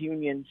of those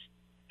unions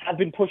have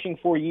been pushing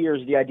for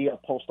years the idea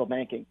of postal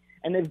banking,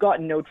 and they've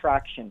gotten no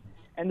traction.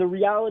 And the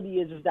reality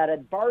is that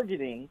at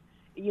bargaining,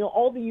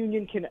 all the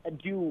union can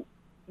do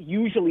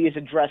usually is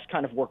address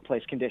kind of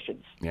workplace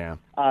conditions. Yeah.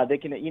 They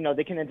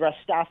can address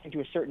staffing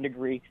to a certain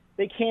degree.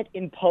 They can't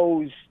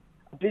impose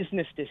a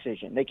business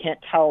decision. They can't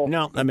tell.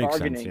 No, that makes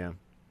bargaining. sense. Yeah.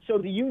 So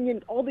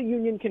all the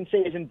union can say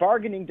is in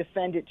bargaining,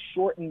 defend its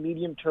short and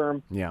medium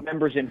term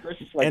members'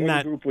 interests, like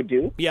any group would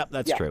do. Yeah,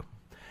 that's true.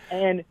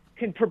 And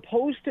can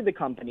propose to the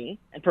company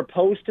and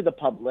propose to the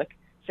public,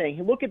 saying,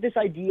 hey, look at this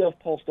idea of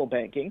postal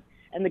banking.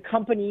 And the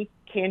company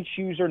can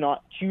choose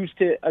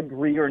to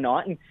agree or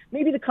not. And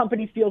maybe the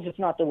company feels it's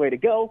not the way to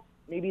go.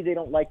 Maybe they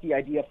don't like the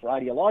idea for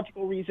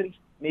ideological reasons.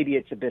 Maybe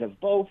it's a bit of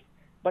both.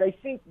 But I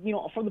think,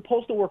 from the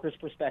postal workers'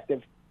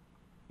 perspective,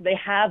 they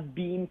have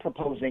been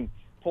proposing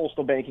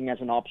postal banking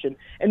as an option.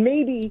 And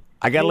maybe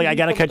I got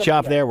to cut you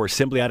off there. We're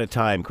simply out of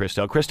time,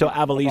 Christo. Christo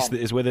Avalise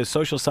is with us,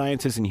 Social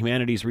Sciences and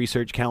Humanities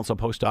Research Council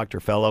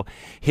postdoctor fellow,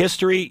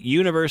 History,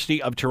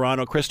 University of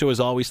Toronto. Christo, as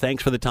always,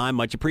 thanks for the time.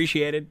 Much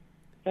appreciated.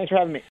 Thanks for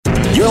having me.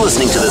 You're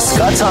listening to The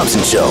Scott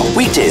Thompson Show,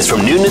 weekdays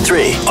from noon to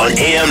 3 on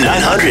AM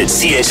 900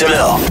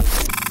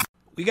 CHML.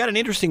 We got an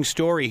interesting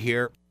story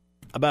here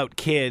about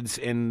kids,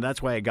 and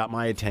that's why it got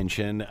my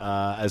attention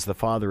as the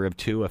father of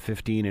two, a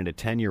 15 and a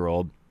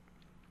 10-year-old,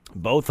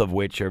 both of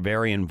which are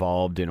very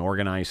involved in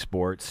organized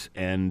sports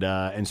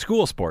and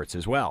school sports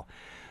as well.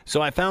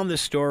 So I found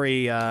this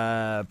story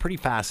pretty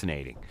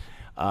fascinating.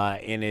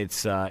 and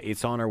it's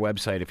on our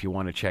website if you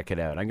want to check it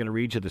out. I'm going to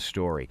read you the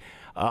story.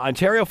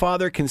 Ontario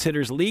father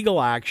considers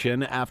legal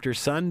action after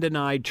son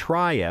denied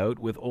tryout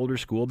with older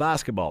school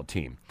basketball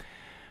team.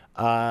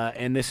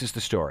 And this is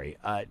the story.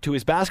 To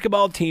his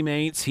basketball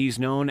teammates, he's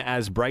known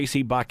as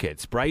Brycey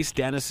Buckets. Bryce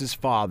Dennis's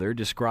father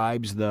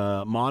describes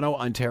the Mono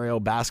Ontario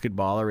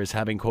basketballer as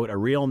having, quote, a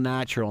real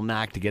natural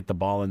knack to get the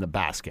ball in the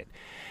basket.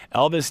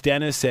 Elvis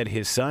Dennis said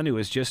his son, who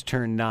has just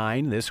turned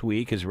 9 this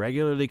week, has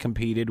regularly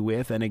competed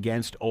with and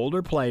against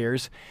older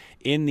players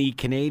in the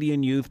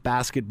Canadian Youth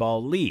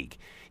Basketball League.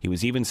 He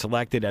was even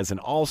selected as an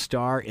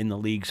all-star in the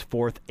league's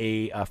fourth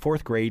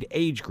grade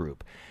age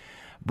group.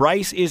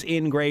 Bryce is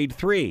in grade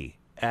 3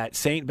 at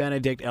St.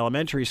 Benedict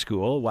Elementary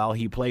School. While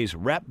he plays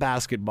rep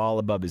basketball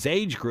above his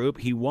age group,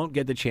 he won't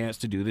get the chance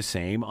to do the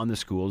same on the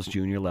school's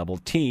junior level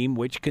team,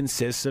 which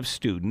consists of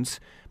students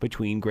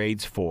between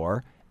grades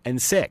 4 and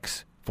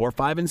 6. 4,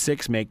 5, and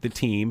 6 make the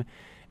team,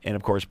 and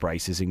of course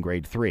Bryce is in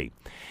grade 3.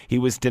 He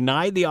was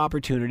denied the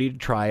opportunity to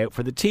try out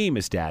for the team,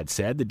 his dad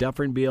said. The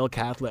Dufferin Peel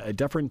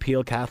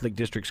Catholic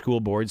District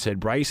School Board said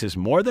Bryce is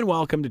more than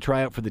welcome to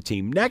try out for the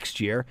team next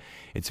year.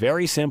 It's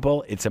very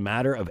simple. It's a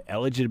matter of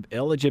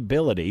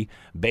eligibility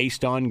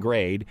based on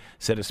grade,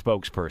 said a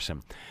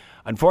spokesperson.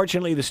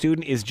 Unfortunately, the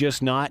student is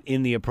just not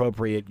in the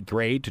appropriate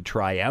grade to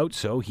try out,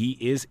 so he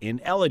is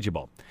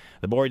ineligible.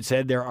 The board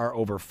said there are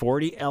over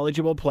 40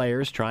 eligible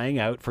players trying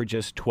out for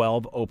just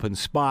 12 open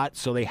spots,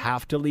 so they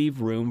have to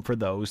leave room for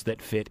those that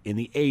fit in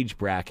the age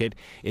bracket.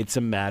 It's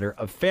a matter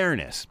of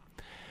fairness.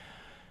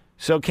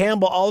 So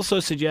Campbell also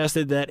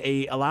suggested that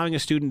allowing a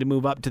student to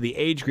move up to the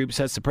age group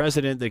sets the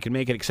precedent that can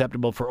make it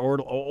acceptable for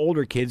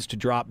older kids to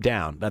drop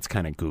down. That's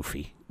kind of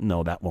goofy.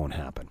 No, that won't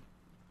happen.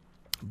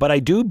 But I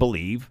do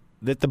believe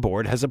that the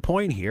board has a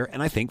point here,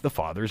 and I think the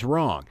father's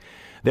wrong.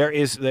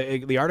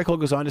 The article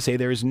goes on to say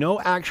there is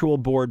no actual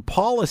board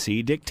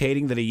policy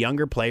dictating that a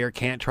younger player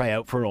can't try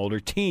out for an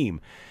older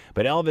team.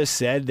 But Elvis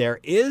said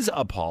there is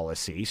a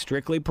policy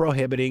strictly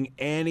prohibiting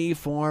any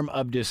form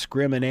of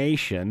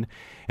discrimination,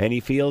 and he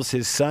feels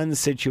his son's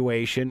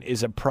situation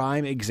is a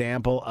prime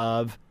example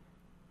of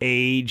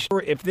age.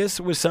 If this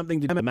was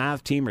something to do with the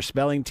math team or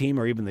spelling team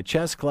or even the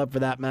chess club for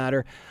that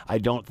matter, I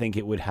don't think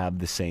it would have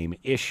the same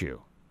issue.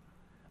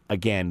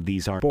 Again,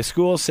 these aren't. The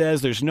school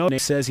says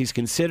says he's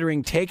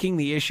considering taking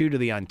the issue to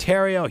the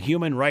Ontario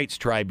Human Rights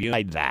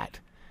Tribunal. That.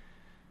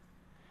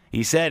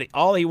 He said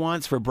all he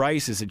wants for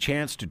Bryce is a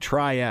chance to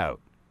try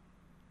out.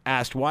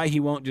 Asked why he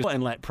won't just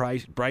and let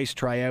Bryce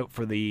try out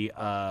for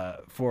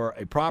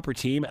a proper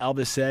team,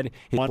 Elvis said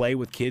he wants to play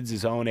with kids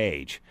his own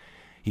age.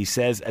 He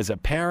says, as a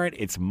parent,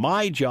 it's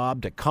my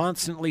job to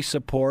constantly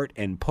support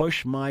and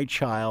push my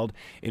child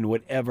in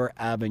whatever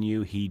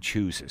avenue he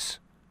chooses.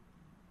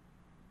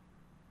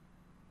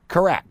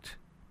 Correct.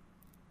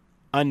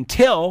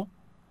 Until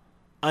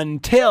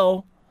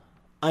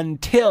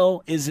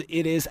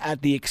it is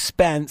at the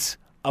expense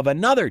of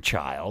another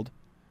child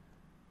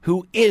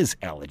who is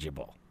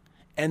eligible.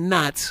 And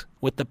that's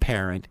what the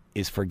parent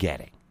is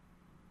forgetting.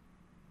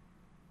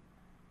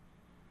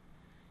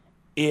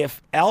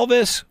 If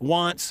Elvis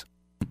wants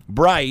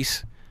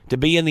Bryce to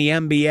be in the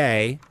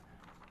NBA,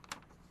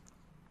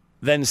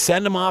 then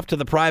send him off to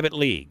the private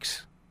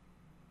leagues.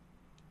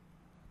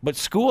 But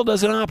school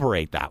doesn't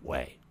operate that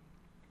way.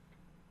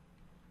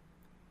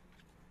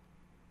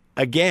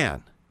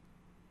 Again,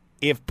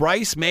 if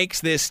Bryce makes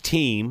this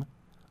team,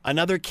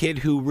 another kid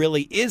who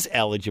really is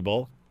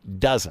eligible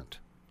doesn't.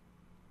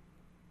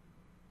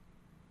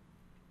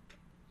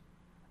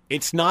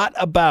 It's not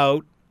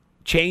about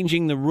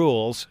changing the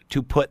rules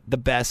to put the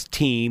best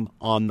team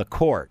on the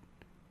court.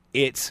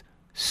 It's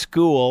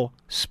school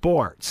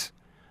sports,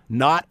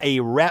 not a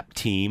rep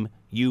team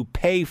you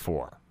pay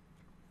for.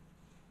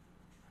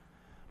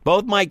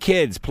 Both my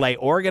kids play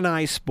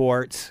organized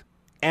sports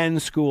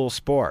and school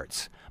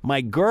sports.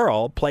 My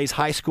girl plays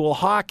high school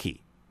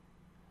hockey.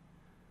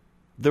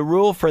 The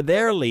rule for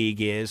their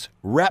league is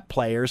rep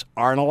players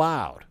aren't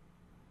allowed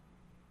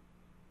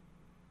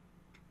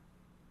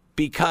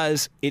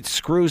because it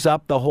screws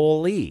up the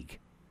whole league,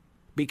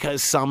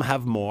 because some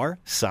have more,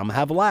 some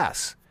have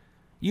less,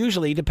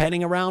 usually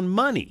depending around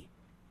money.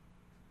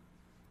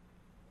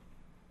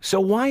 So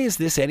why is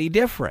this any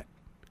different?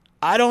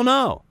 I don't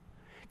know.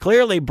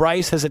 Clearly,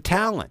 Bryce has a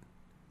talent.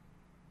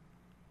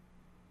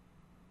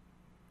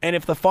 And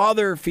if the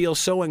father feels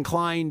so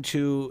inclined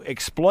to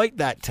exploit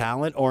that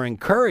talent or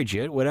encourage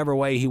it, whatever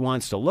way he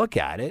wants to look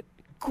at it,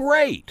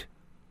 great.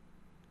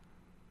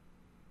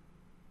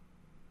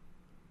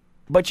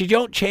 But you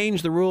don't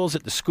change the rules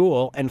at the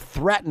school and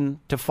threaten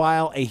to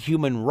file a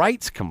human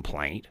rights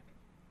complaint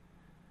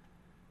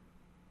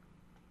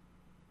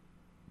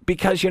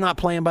because you're not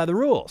playing by the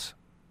rules.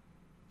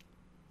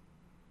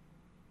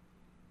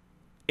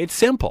 It's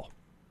simple.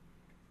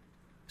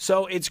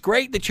 So it's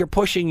great that you're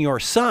pushing your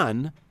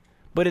son,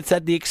 but it's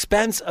at the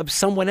expense of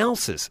someone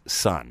else's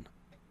son.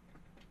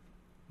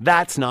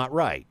 That's not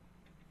right.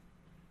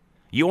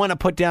 You want to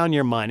put down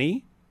your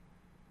money,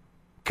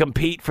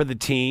 compete for the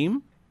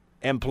team,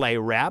 and play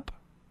rep?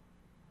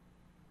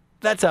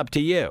 That's up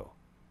to you.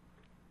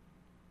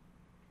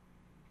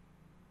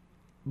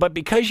 But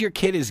because your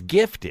kid is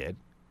gifted,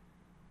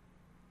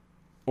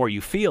 or you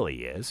feel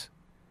he is,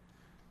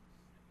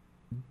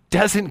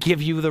 doesn't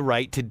give you the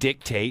right to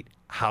dictate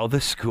how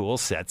the school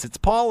sets its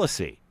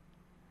policy.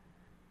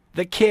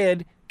 The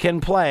kid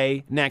can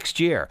play next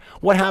year.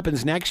 What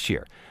happens next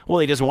year? Well,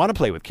 he doesn't want to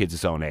play with kids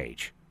his own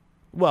age.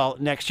 Well,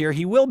 next year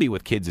he will be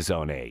with kids his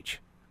own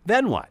age.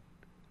 Then what?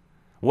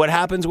 What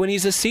happens when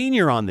he's a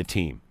senior on the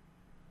team?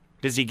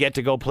 Does he get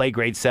to go play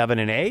grade 7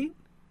 and 8?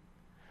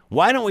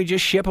 Why don't we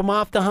just ship him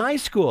off to high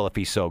school if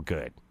he's so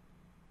good?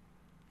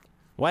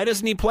 Why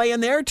doesn't he play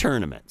in their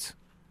tournaments?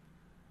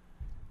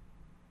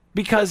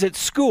 Because it's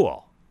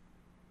school.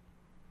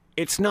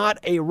 It's not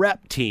a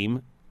rep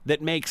team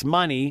that makes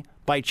money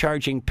by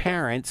charging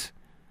parents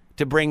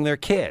to bring their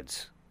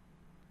kids.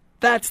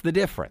 That's the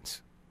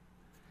difference.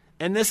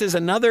 And this is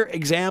another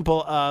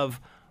example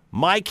of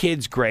my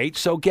kid's great,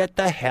 so get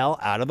the hell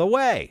out of the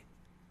way.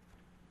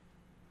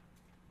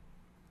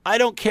 I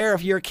don't care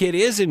if your kid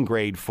is in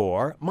grade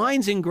 4.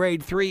 Mine's in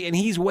grade 3, and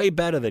he's way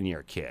better than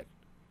your kid.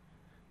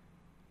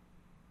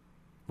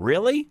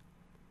 Really?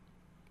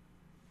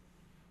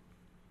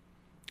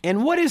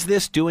 And what is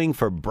this doing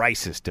for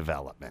Bryce's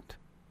development?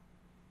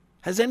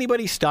 Has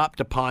anybody stopped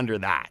to ponder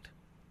that?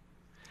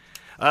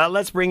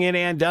 Let's bring in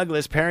Ann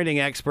Douglas, parenting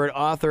expert,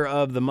 author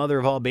of the Mother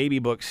of All Baby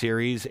book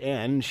series,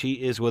 and she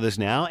is with us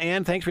now.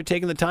 Ann, thanks for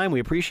taking the time. We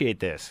appreciate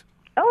this.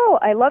 Oh,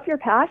 I love your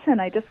passion.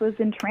 I just was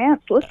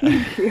entranced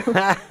listening to you.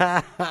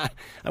 I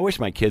wish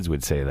my kids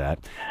would say that.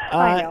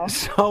 I know.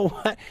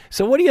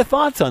 So what are your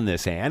thoughts on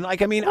this, Ann? I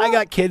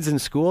got kids in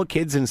school,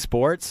 kids in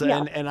sports,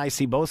 and I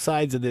see both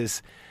sides of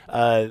this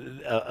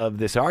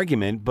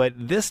argument, but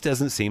this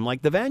doesn't seem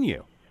like the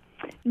venue.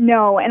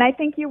 No, and I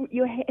think you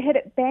hit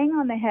it bang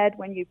on the head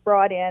when you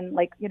brought in,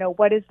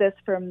 what is this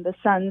from the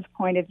son's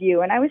point of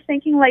view? And I was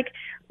thinking,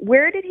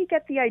 where did he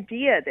get the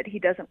idea that he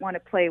doesn't want to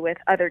play with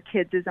other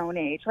kids his own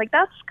age?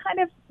 That's kind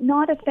of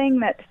not a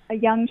thing that a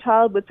young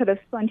child would sort of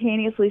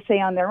spontaneously say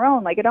on their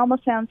own. It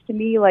almost sounds to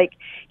me like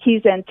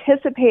he's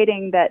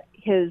anticipating that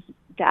his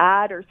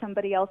dad or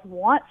somebody else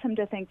wants him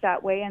to think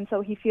that way, and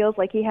so he feels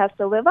like he has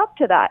to live up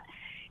to that.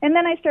 And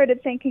then I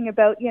started thinking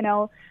about,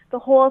 the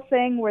whole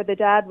thing where the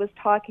dad was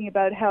talking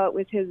about how it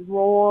was his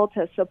role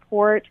to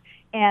support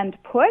and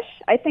push.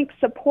 I think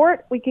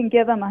support, we can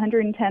give them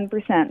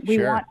 110%. We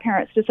want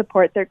parents to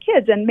support their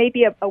kids. And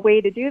maybe a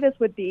way to do this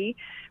would be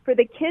for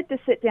the kid to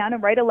sit down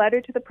and write a letter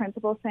to the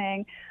principal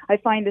saying, I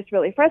find this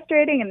really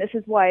frustrating, and this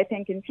is why I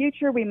think in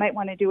future we might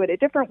want to do it a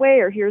different way,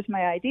 or here's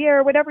my idea,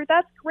 or whatever.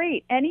 That's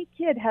great. Any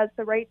kid has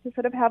the right to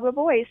sort of have a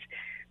voice.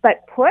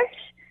 But push?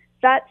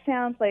 That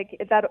sounds like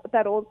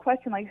that old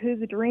question,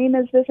 whose dream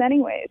is this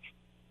anyways?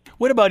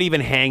 What about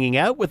even hanging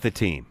out with the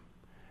team?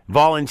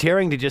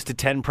 Volunteering to just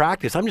attend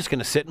practice. I'm just going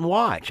to sit and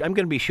watch. I'm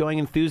going to be showing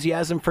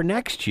enthusiasm for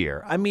next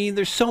year.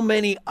 There's so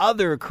many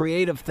other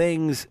creative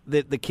things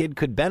that the kid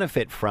could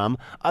benefit from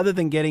other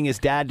than getting his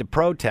dad to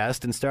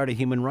protest and start a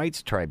human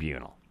rights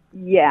tribunal.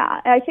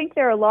 Yeah, I think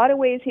there are a lot of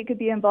ways he could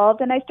be involved.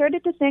 And I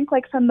started to think,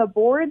 from the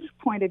board's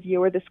point of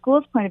view or the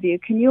school's point of view,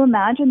 can you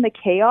imagine the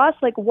chaos?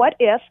 What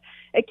if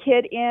a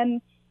kid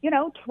in,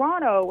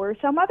 Toronto or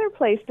some other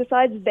place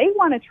decides they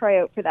want to try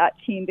out for that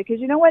team because,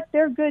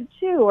 they're good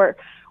too? Or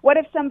what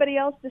if somebody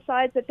else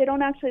decides that they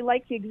don't actually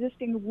like the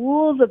existing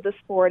rules of the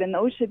sport and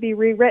those should be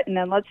rewritten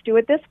and let's do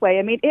it this way?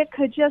 It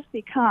could just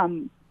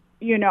become,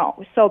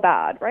 so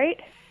bad, right?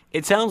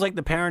 It sounds like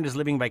the parent is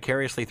living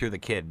vicariously through the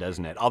kid,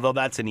 doesn't it? Although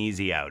that's an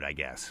easy out, I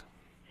guess.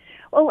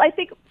 Well, I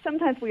think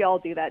sometimes we all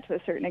do that to a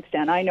certain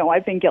extent. I know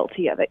I've been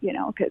guilty of it,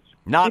 because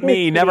not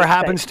me. Never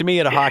happens to me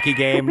at a hockey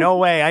game. No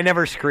way. I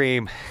never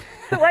scream.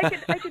 So I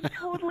could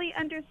totally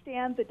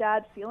understand the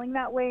dad feeling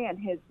that way, and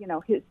his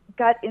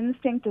gut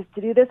instinct is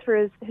to do this for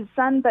his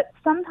son. But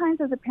sometimes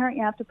as a parent,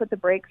 you have to put the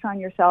brakes on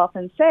yourself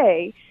and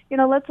say,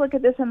 let's look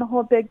at this in the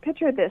whole big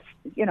picture of this,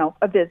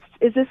 of this.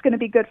 Is this going to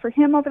be good for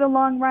him over the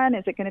long run?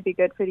 Is it going to be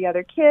good for the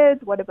other kids?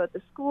 What about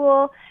the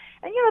school?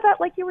 And, that,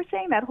 like you were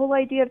saying, that whole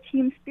idea of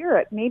team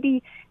spirit,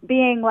 maybe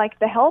being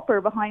the helper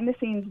behind the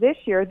scenes this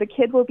year, the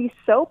kid will be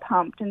so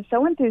pumped and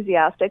so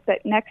enthusiastic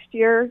that next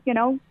year,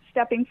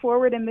 stepping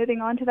forward and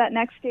moving on to that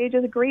next stage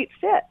is a great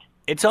fit.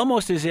 It's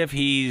almost as if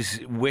he's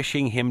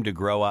wishing him to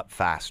grow up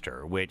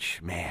faster,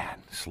 which, man,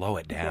 slow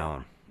it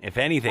down. Yeah. If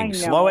anything,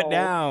 slow it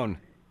down.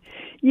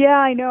 Yeah,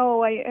 I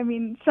know. I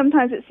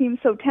sometimes it seems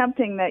so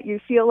tempting that you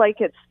feel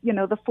like it's,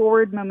 the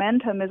forward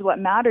momentum is what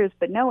matters,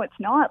 but no, it's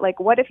not.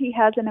 What if he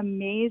has an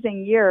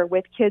amazing year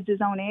with kids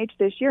his own age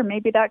this year?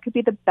 Maybe that could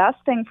be the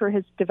best thing for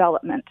his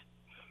development.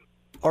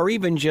 Or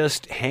even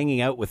just hanging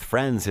out with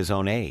friends his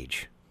own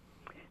age.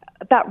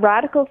 That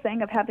radical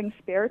thing of having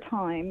spare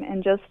time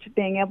and just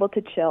being able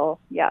to chill,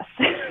 yes.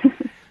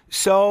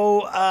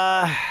 So,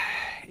 how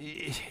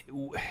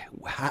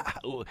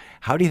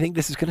do you think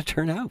this is going to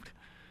turn out?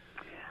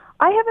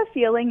 I have a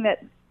feeling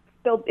that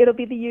it'll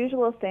be the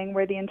usual thing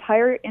where the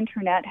entire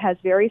internet has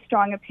very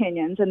strong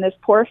opinions, and this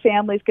poor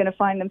family is going to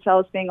find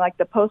themselves being like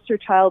the poster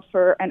child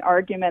for an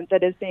argument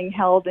that is being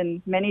held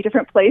in many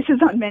different places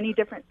on many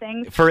different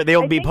things.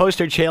 They'll be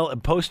poster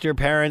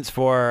parents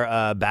for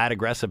bad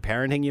aggressive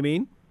parenting, you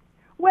mean?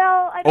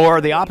 Well, I don't or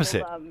want the to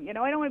opposite. I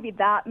don't want to be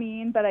that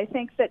mean, but I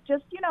think that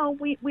just,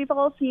 we've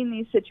all seen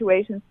these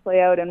situations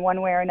play out in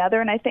one way or another,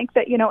 and I think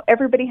that,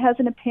 everybody has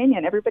an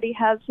opinion. Everybody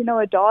has,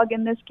 a dog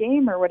in this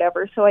game or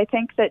whatever. So I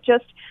think that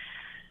just,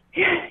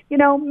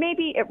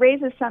 maybe it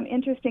raises some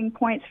interesting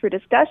points for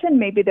discussion.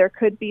 Maybe there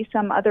could be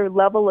some other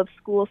level of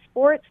school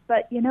sports,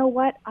 but you know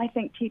what? I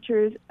think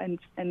teachers and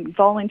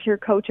volunteer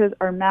coaches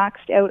are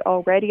maxed out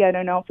already. I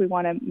don't know if we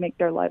want to make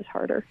their lives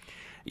harder.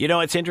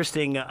 It's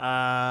interesting.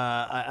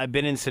 I've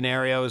been in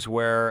scenarios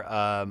where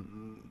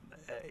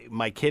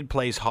my kid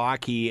plays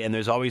hockey, and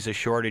there's always a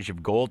shortage of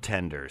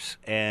goaltenders,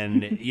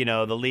 and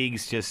the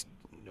league's just.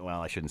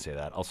 Well, I shouldn't say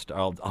that.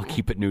 I'll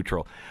keep it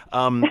neutral.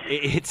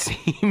 It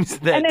seems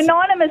that an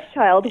anonymous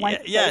child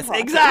wants to yes, play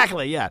hockey.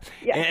 Exactly, yeah.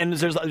 And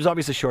there's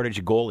obviously a shortage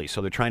of goalies,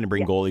 so they're trying to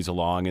bring goalies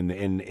along.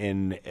 And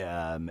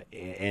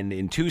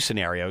in two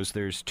scenarios,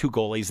 there's two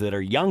goalies that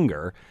are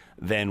younger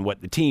than what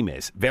the team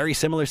is. Very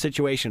similar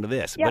situation to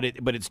this, but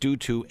it's due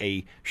to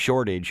a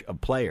shortage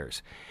of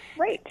players.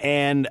 Right.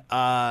 And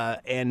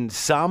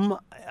some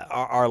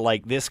are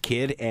like this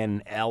kid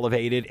and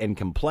elevated and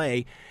can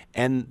play,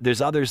 and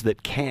there's others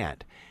that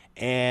can't.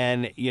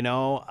 And,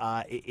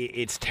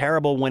 it's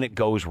terrible when it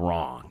goes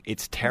wrong.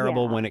 It's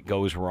terrible when it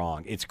goes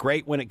wrong. It's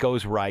great when it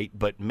goes right,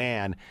 but,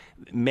 man,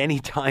 many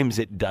times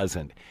it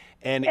doesn't.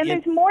 And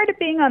there's more to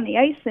being on the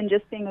ice than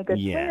just being a good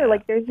player.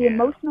 Like, there's the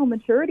emotional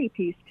maturity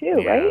piece,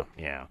 too, right?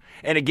 Yeah.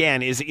 And,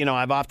 again,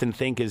 I've often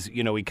think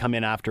we come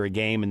in after a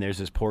game and there's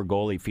this poor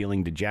goalie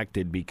feeling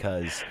dejected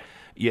because –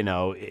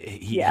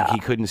 he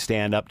couldn't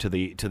stand up to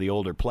the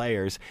older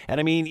players. And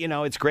I mean,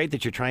 it's great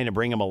that you're trying to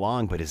bring him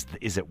along, but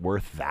is it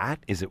worth that?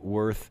 Is it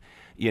worth,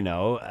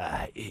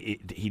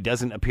 he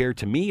doesn't appear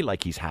to me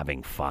like he's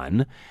having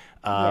fun.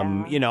 We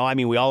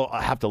all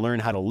have to learn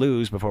how to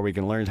lose before we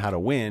can learn how to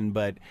win,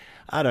 but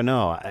I don't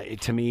know.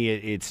 To me,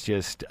 it's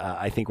just,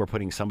 I think we're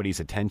putting somebody's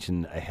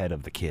attention ahead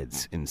of the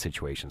kids in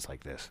situations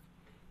like this.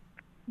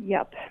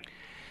 Yep.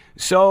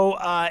 So,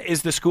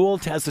 has the school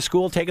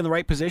taken the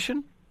right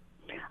position?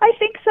 I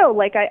think so.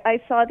 Like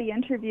I saw the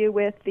interview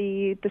with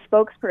the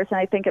spokesperson.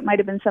 I think it might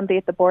have been somebody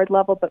at the board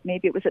level, but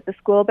maybe it was at the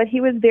school. But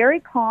he was very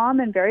calm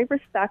and very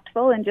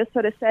respectful and just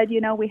sort of said,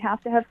 we have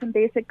to have some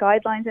basic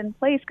guidelines in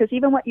place because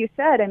even what you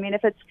said, I mean,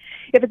 if it's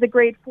a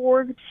grade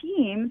 4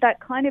 team, that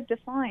kind of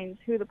defines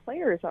who the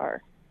players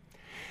are.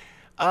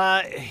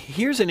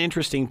 Here's an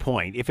interesting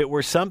point. If it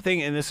were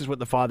something, and this is what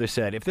the father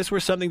said, if this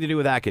were something to do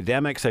with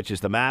academics, such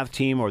as the math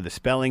team or the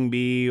spelling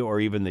bee or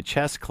even the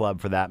chess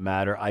club for that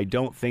matter, I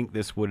don't think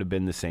this would have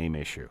been the same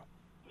issue.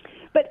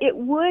 But it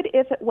would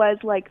if it was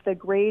like the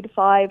grade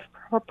 5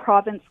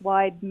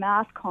 province-wide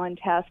math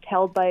contest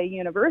held by a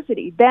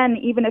university. Then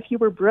even if you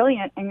were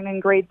brilliant and in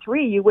grade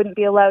 3, you wouldn't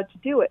be allowed to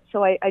do it.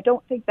 So I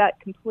don't think that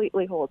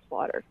completely holds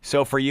water.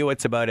 So for you,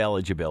 it's about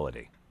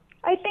eligibility.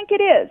 I think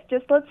it is.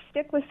 Just let's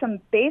stick with some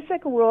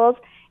basic rules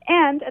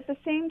and at the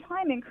same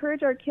time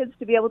encourage our kids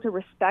to be able to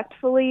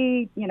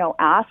respectfully,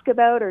 ask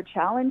about or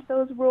challenge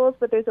those rules.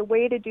 But there's a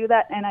way to do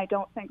that, and I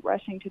don't think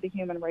rushing to the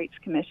Human Rights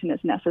Commission is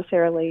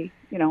necessarily,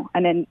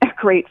 a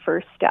great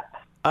first step.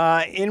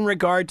 In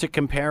regard to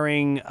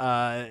comparing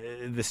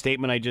the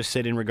statement I just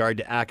said in regard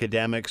to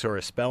academics or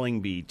a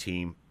spelling bee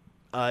team,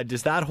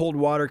 does that hold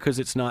water because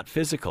it's not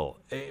physical?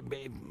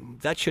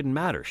 That shouldn't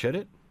matter, should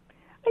it?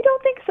 I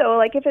don't think so.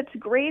 Like if it's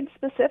grade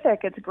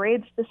specific, it's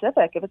grade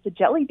specific. If it's a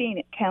jelly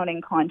bean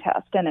counting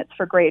contest and it's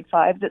for grade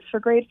 5s, it's for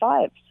grade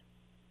 5s.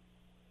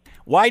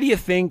 Why do you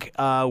think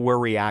we're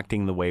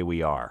reacting the way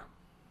we are?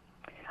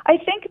 I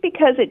think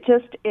because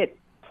it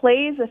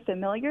plays a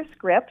familiar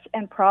script,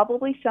 and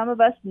probably some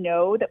of us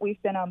know that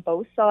we've been on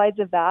both sides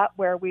of that,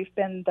 where we've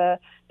been the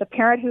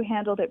parent who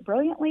handled it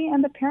brilliantly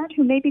and the parent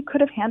who maybe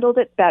could have handled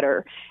it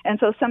better. And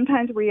so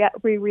sometimes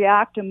we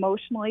react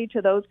emotionally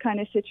to those kind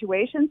of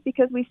situations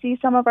because we see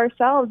some of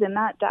ourselves in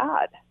that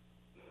dad.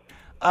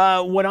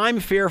 What I'm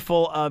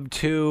fearful of,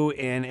 too,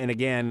 and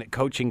again,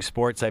 coaching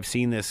sports, I've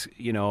seen this,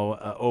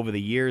 over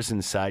the years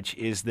and such,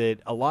 is that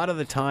a lot of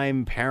the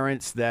time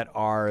parents that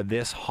are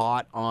this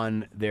hot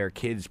on their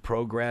kids'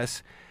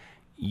 progress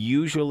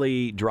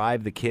usually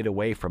drive the kid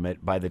away from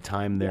it by the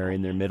time they're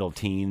in their middle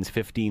teens,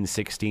 15,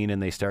 16,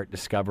 and they start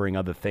discovering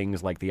other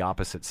things like the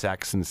opposite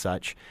sex and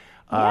such.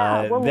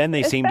 Then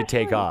they seem to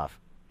take off.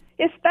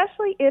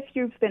 Especially if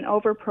you've been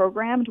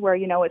over-programmed where,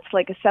 it's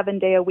like a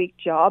 7-day-a-week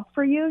job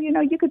for you.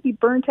 You could be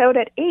burnt out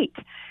at 8.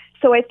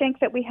 So I think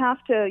that we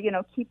have to,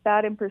 keep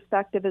that in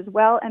perspective as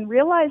well and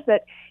realize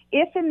that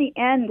if in the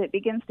end it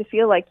begins to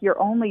feel like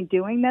you're only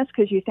doing this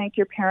because you think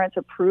your parents'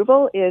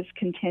 approval is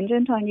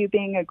contingent on you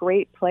being a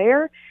great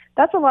player,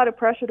 that's a lot of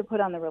pressure to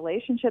put on the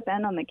relationship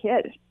and on the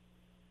kid.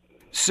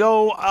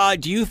 So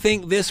do you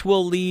think this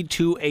will lead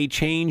to a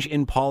change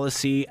in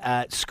policy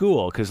at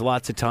school? Because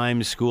lots of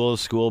times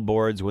school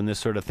boards, when this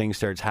sort of thing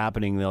starts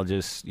happening, they'll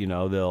just,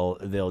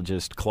 they'll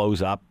just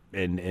close up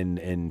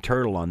and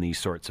turtle on these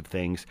sorts of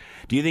things.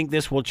 Do you think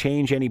this will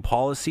change any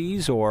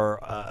policies or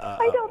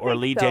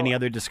lead to any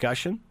other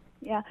discussion?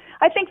 Yeah,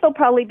 I think there'll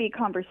probably be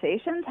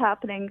conversations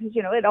happening because,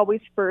 it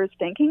always spurs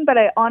thinking, but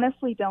I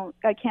honestly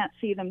I can't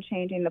see them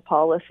changing the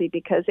policy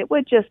because it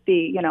would just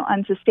be,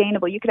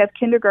 unsustainable. You could have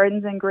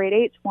kindergartens and grade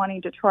 8s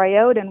wanting to try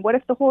out, and what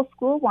if the whole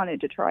school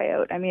wanted to try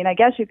out? I mean, I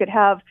guess you could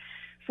have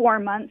 4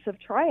 months of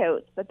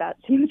tryouts, but that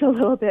seems a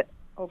little bit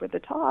over the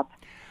top.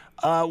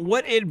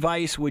 What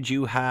advice would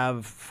you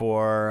have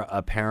for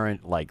a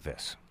parent like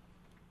this?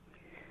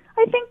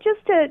 I think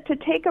just to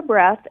take a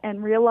breath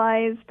and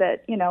realize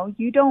that,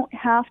 you don't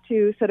have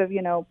to sort of,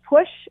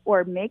 push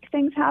or make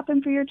things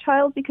happen for your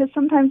child, because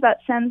sometimes that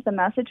sends the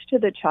message to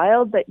the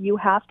child that you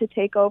have to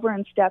take over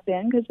and step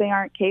in because they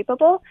aren't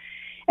capable.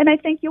 And I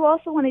think you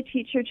also want to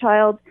teach your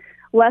child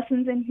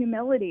lessons in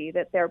humility,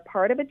 that they're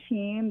part of a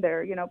team,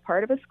 they're,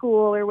 part of a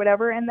school or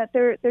whatever, and that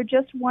they're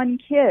just one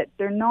kid.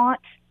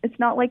 It's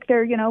not like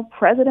they're,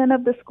 president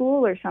of the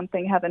school or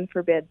something, heaven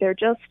forbid. They're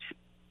just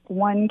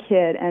one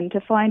kid, and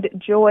to find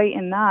joy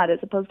in that as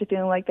opposed to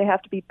feeling like they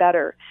have to be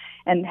better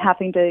and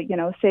having to,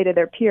 say to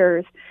their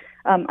peers,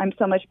 I'm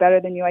so much better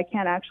than you, I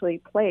can't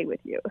actually play with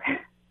you.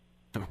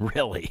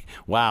 Really?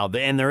 Wow.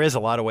 And there is a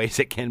lot of ways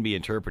it can be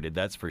interpreted,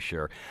 that's for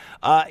sure.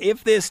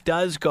 If this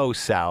does go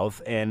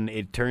south and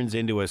it turns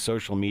into a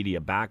social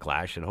media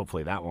backlash, and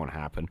hopefully that won't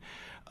happen,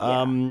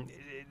 how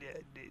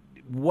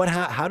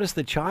does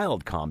the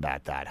child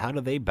combat that? How do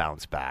they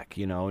bounce back?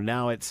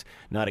 Now it's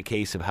not a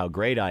case of how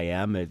great I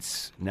am,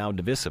 it's now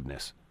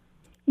divisiveness.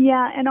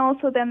 Yeah, and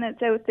also then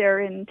it's out there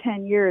in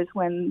 10 years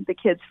when the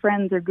kid's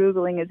friends are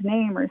Googling his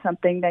name or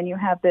something, then you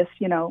have this,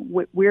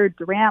 weird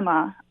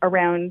drama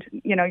around,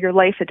 your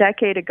life a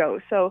decade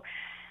ago. So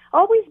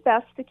always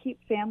best to keep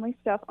family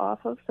stuff off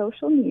of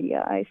social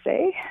media, I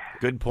say.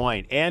 Good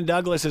point. Ann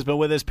Douglas has been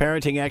with us,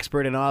 parenting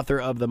expert and author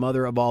of the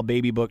Mother of All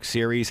Baby Book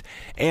series.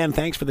 Ann,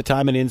 thanks for the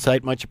time and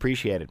insight. Much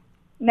appreciated.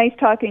 Nice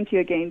talking to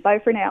you again. Bye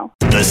for now.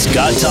 The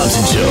Scott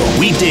Thompson Show,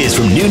 weekdays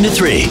from noon to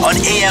 3 on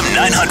AM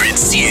 900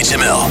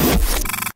 CHML.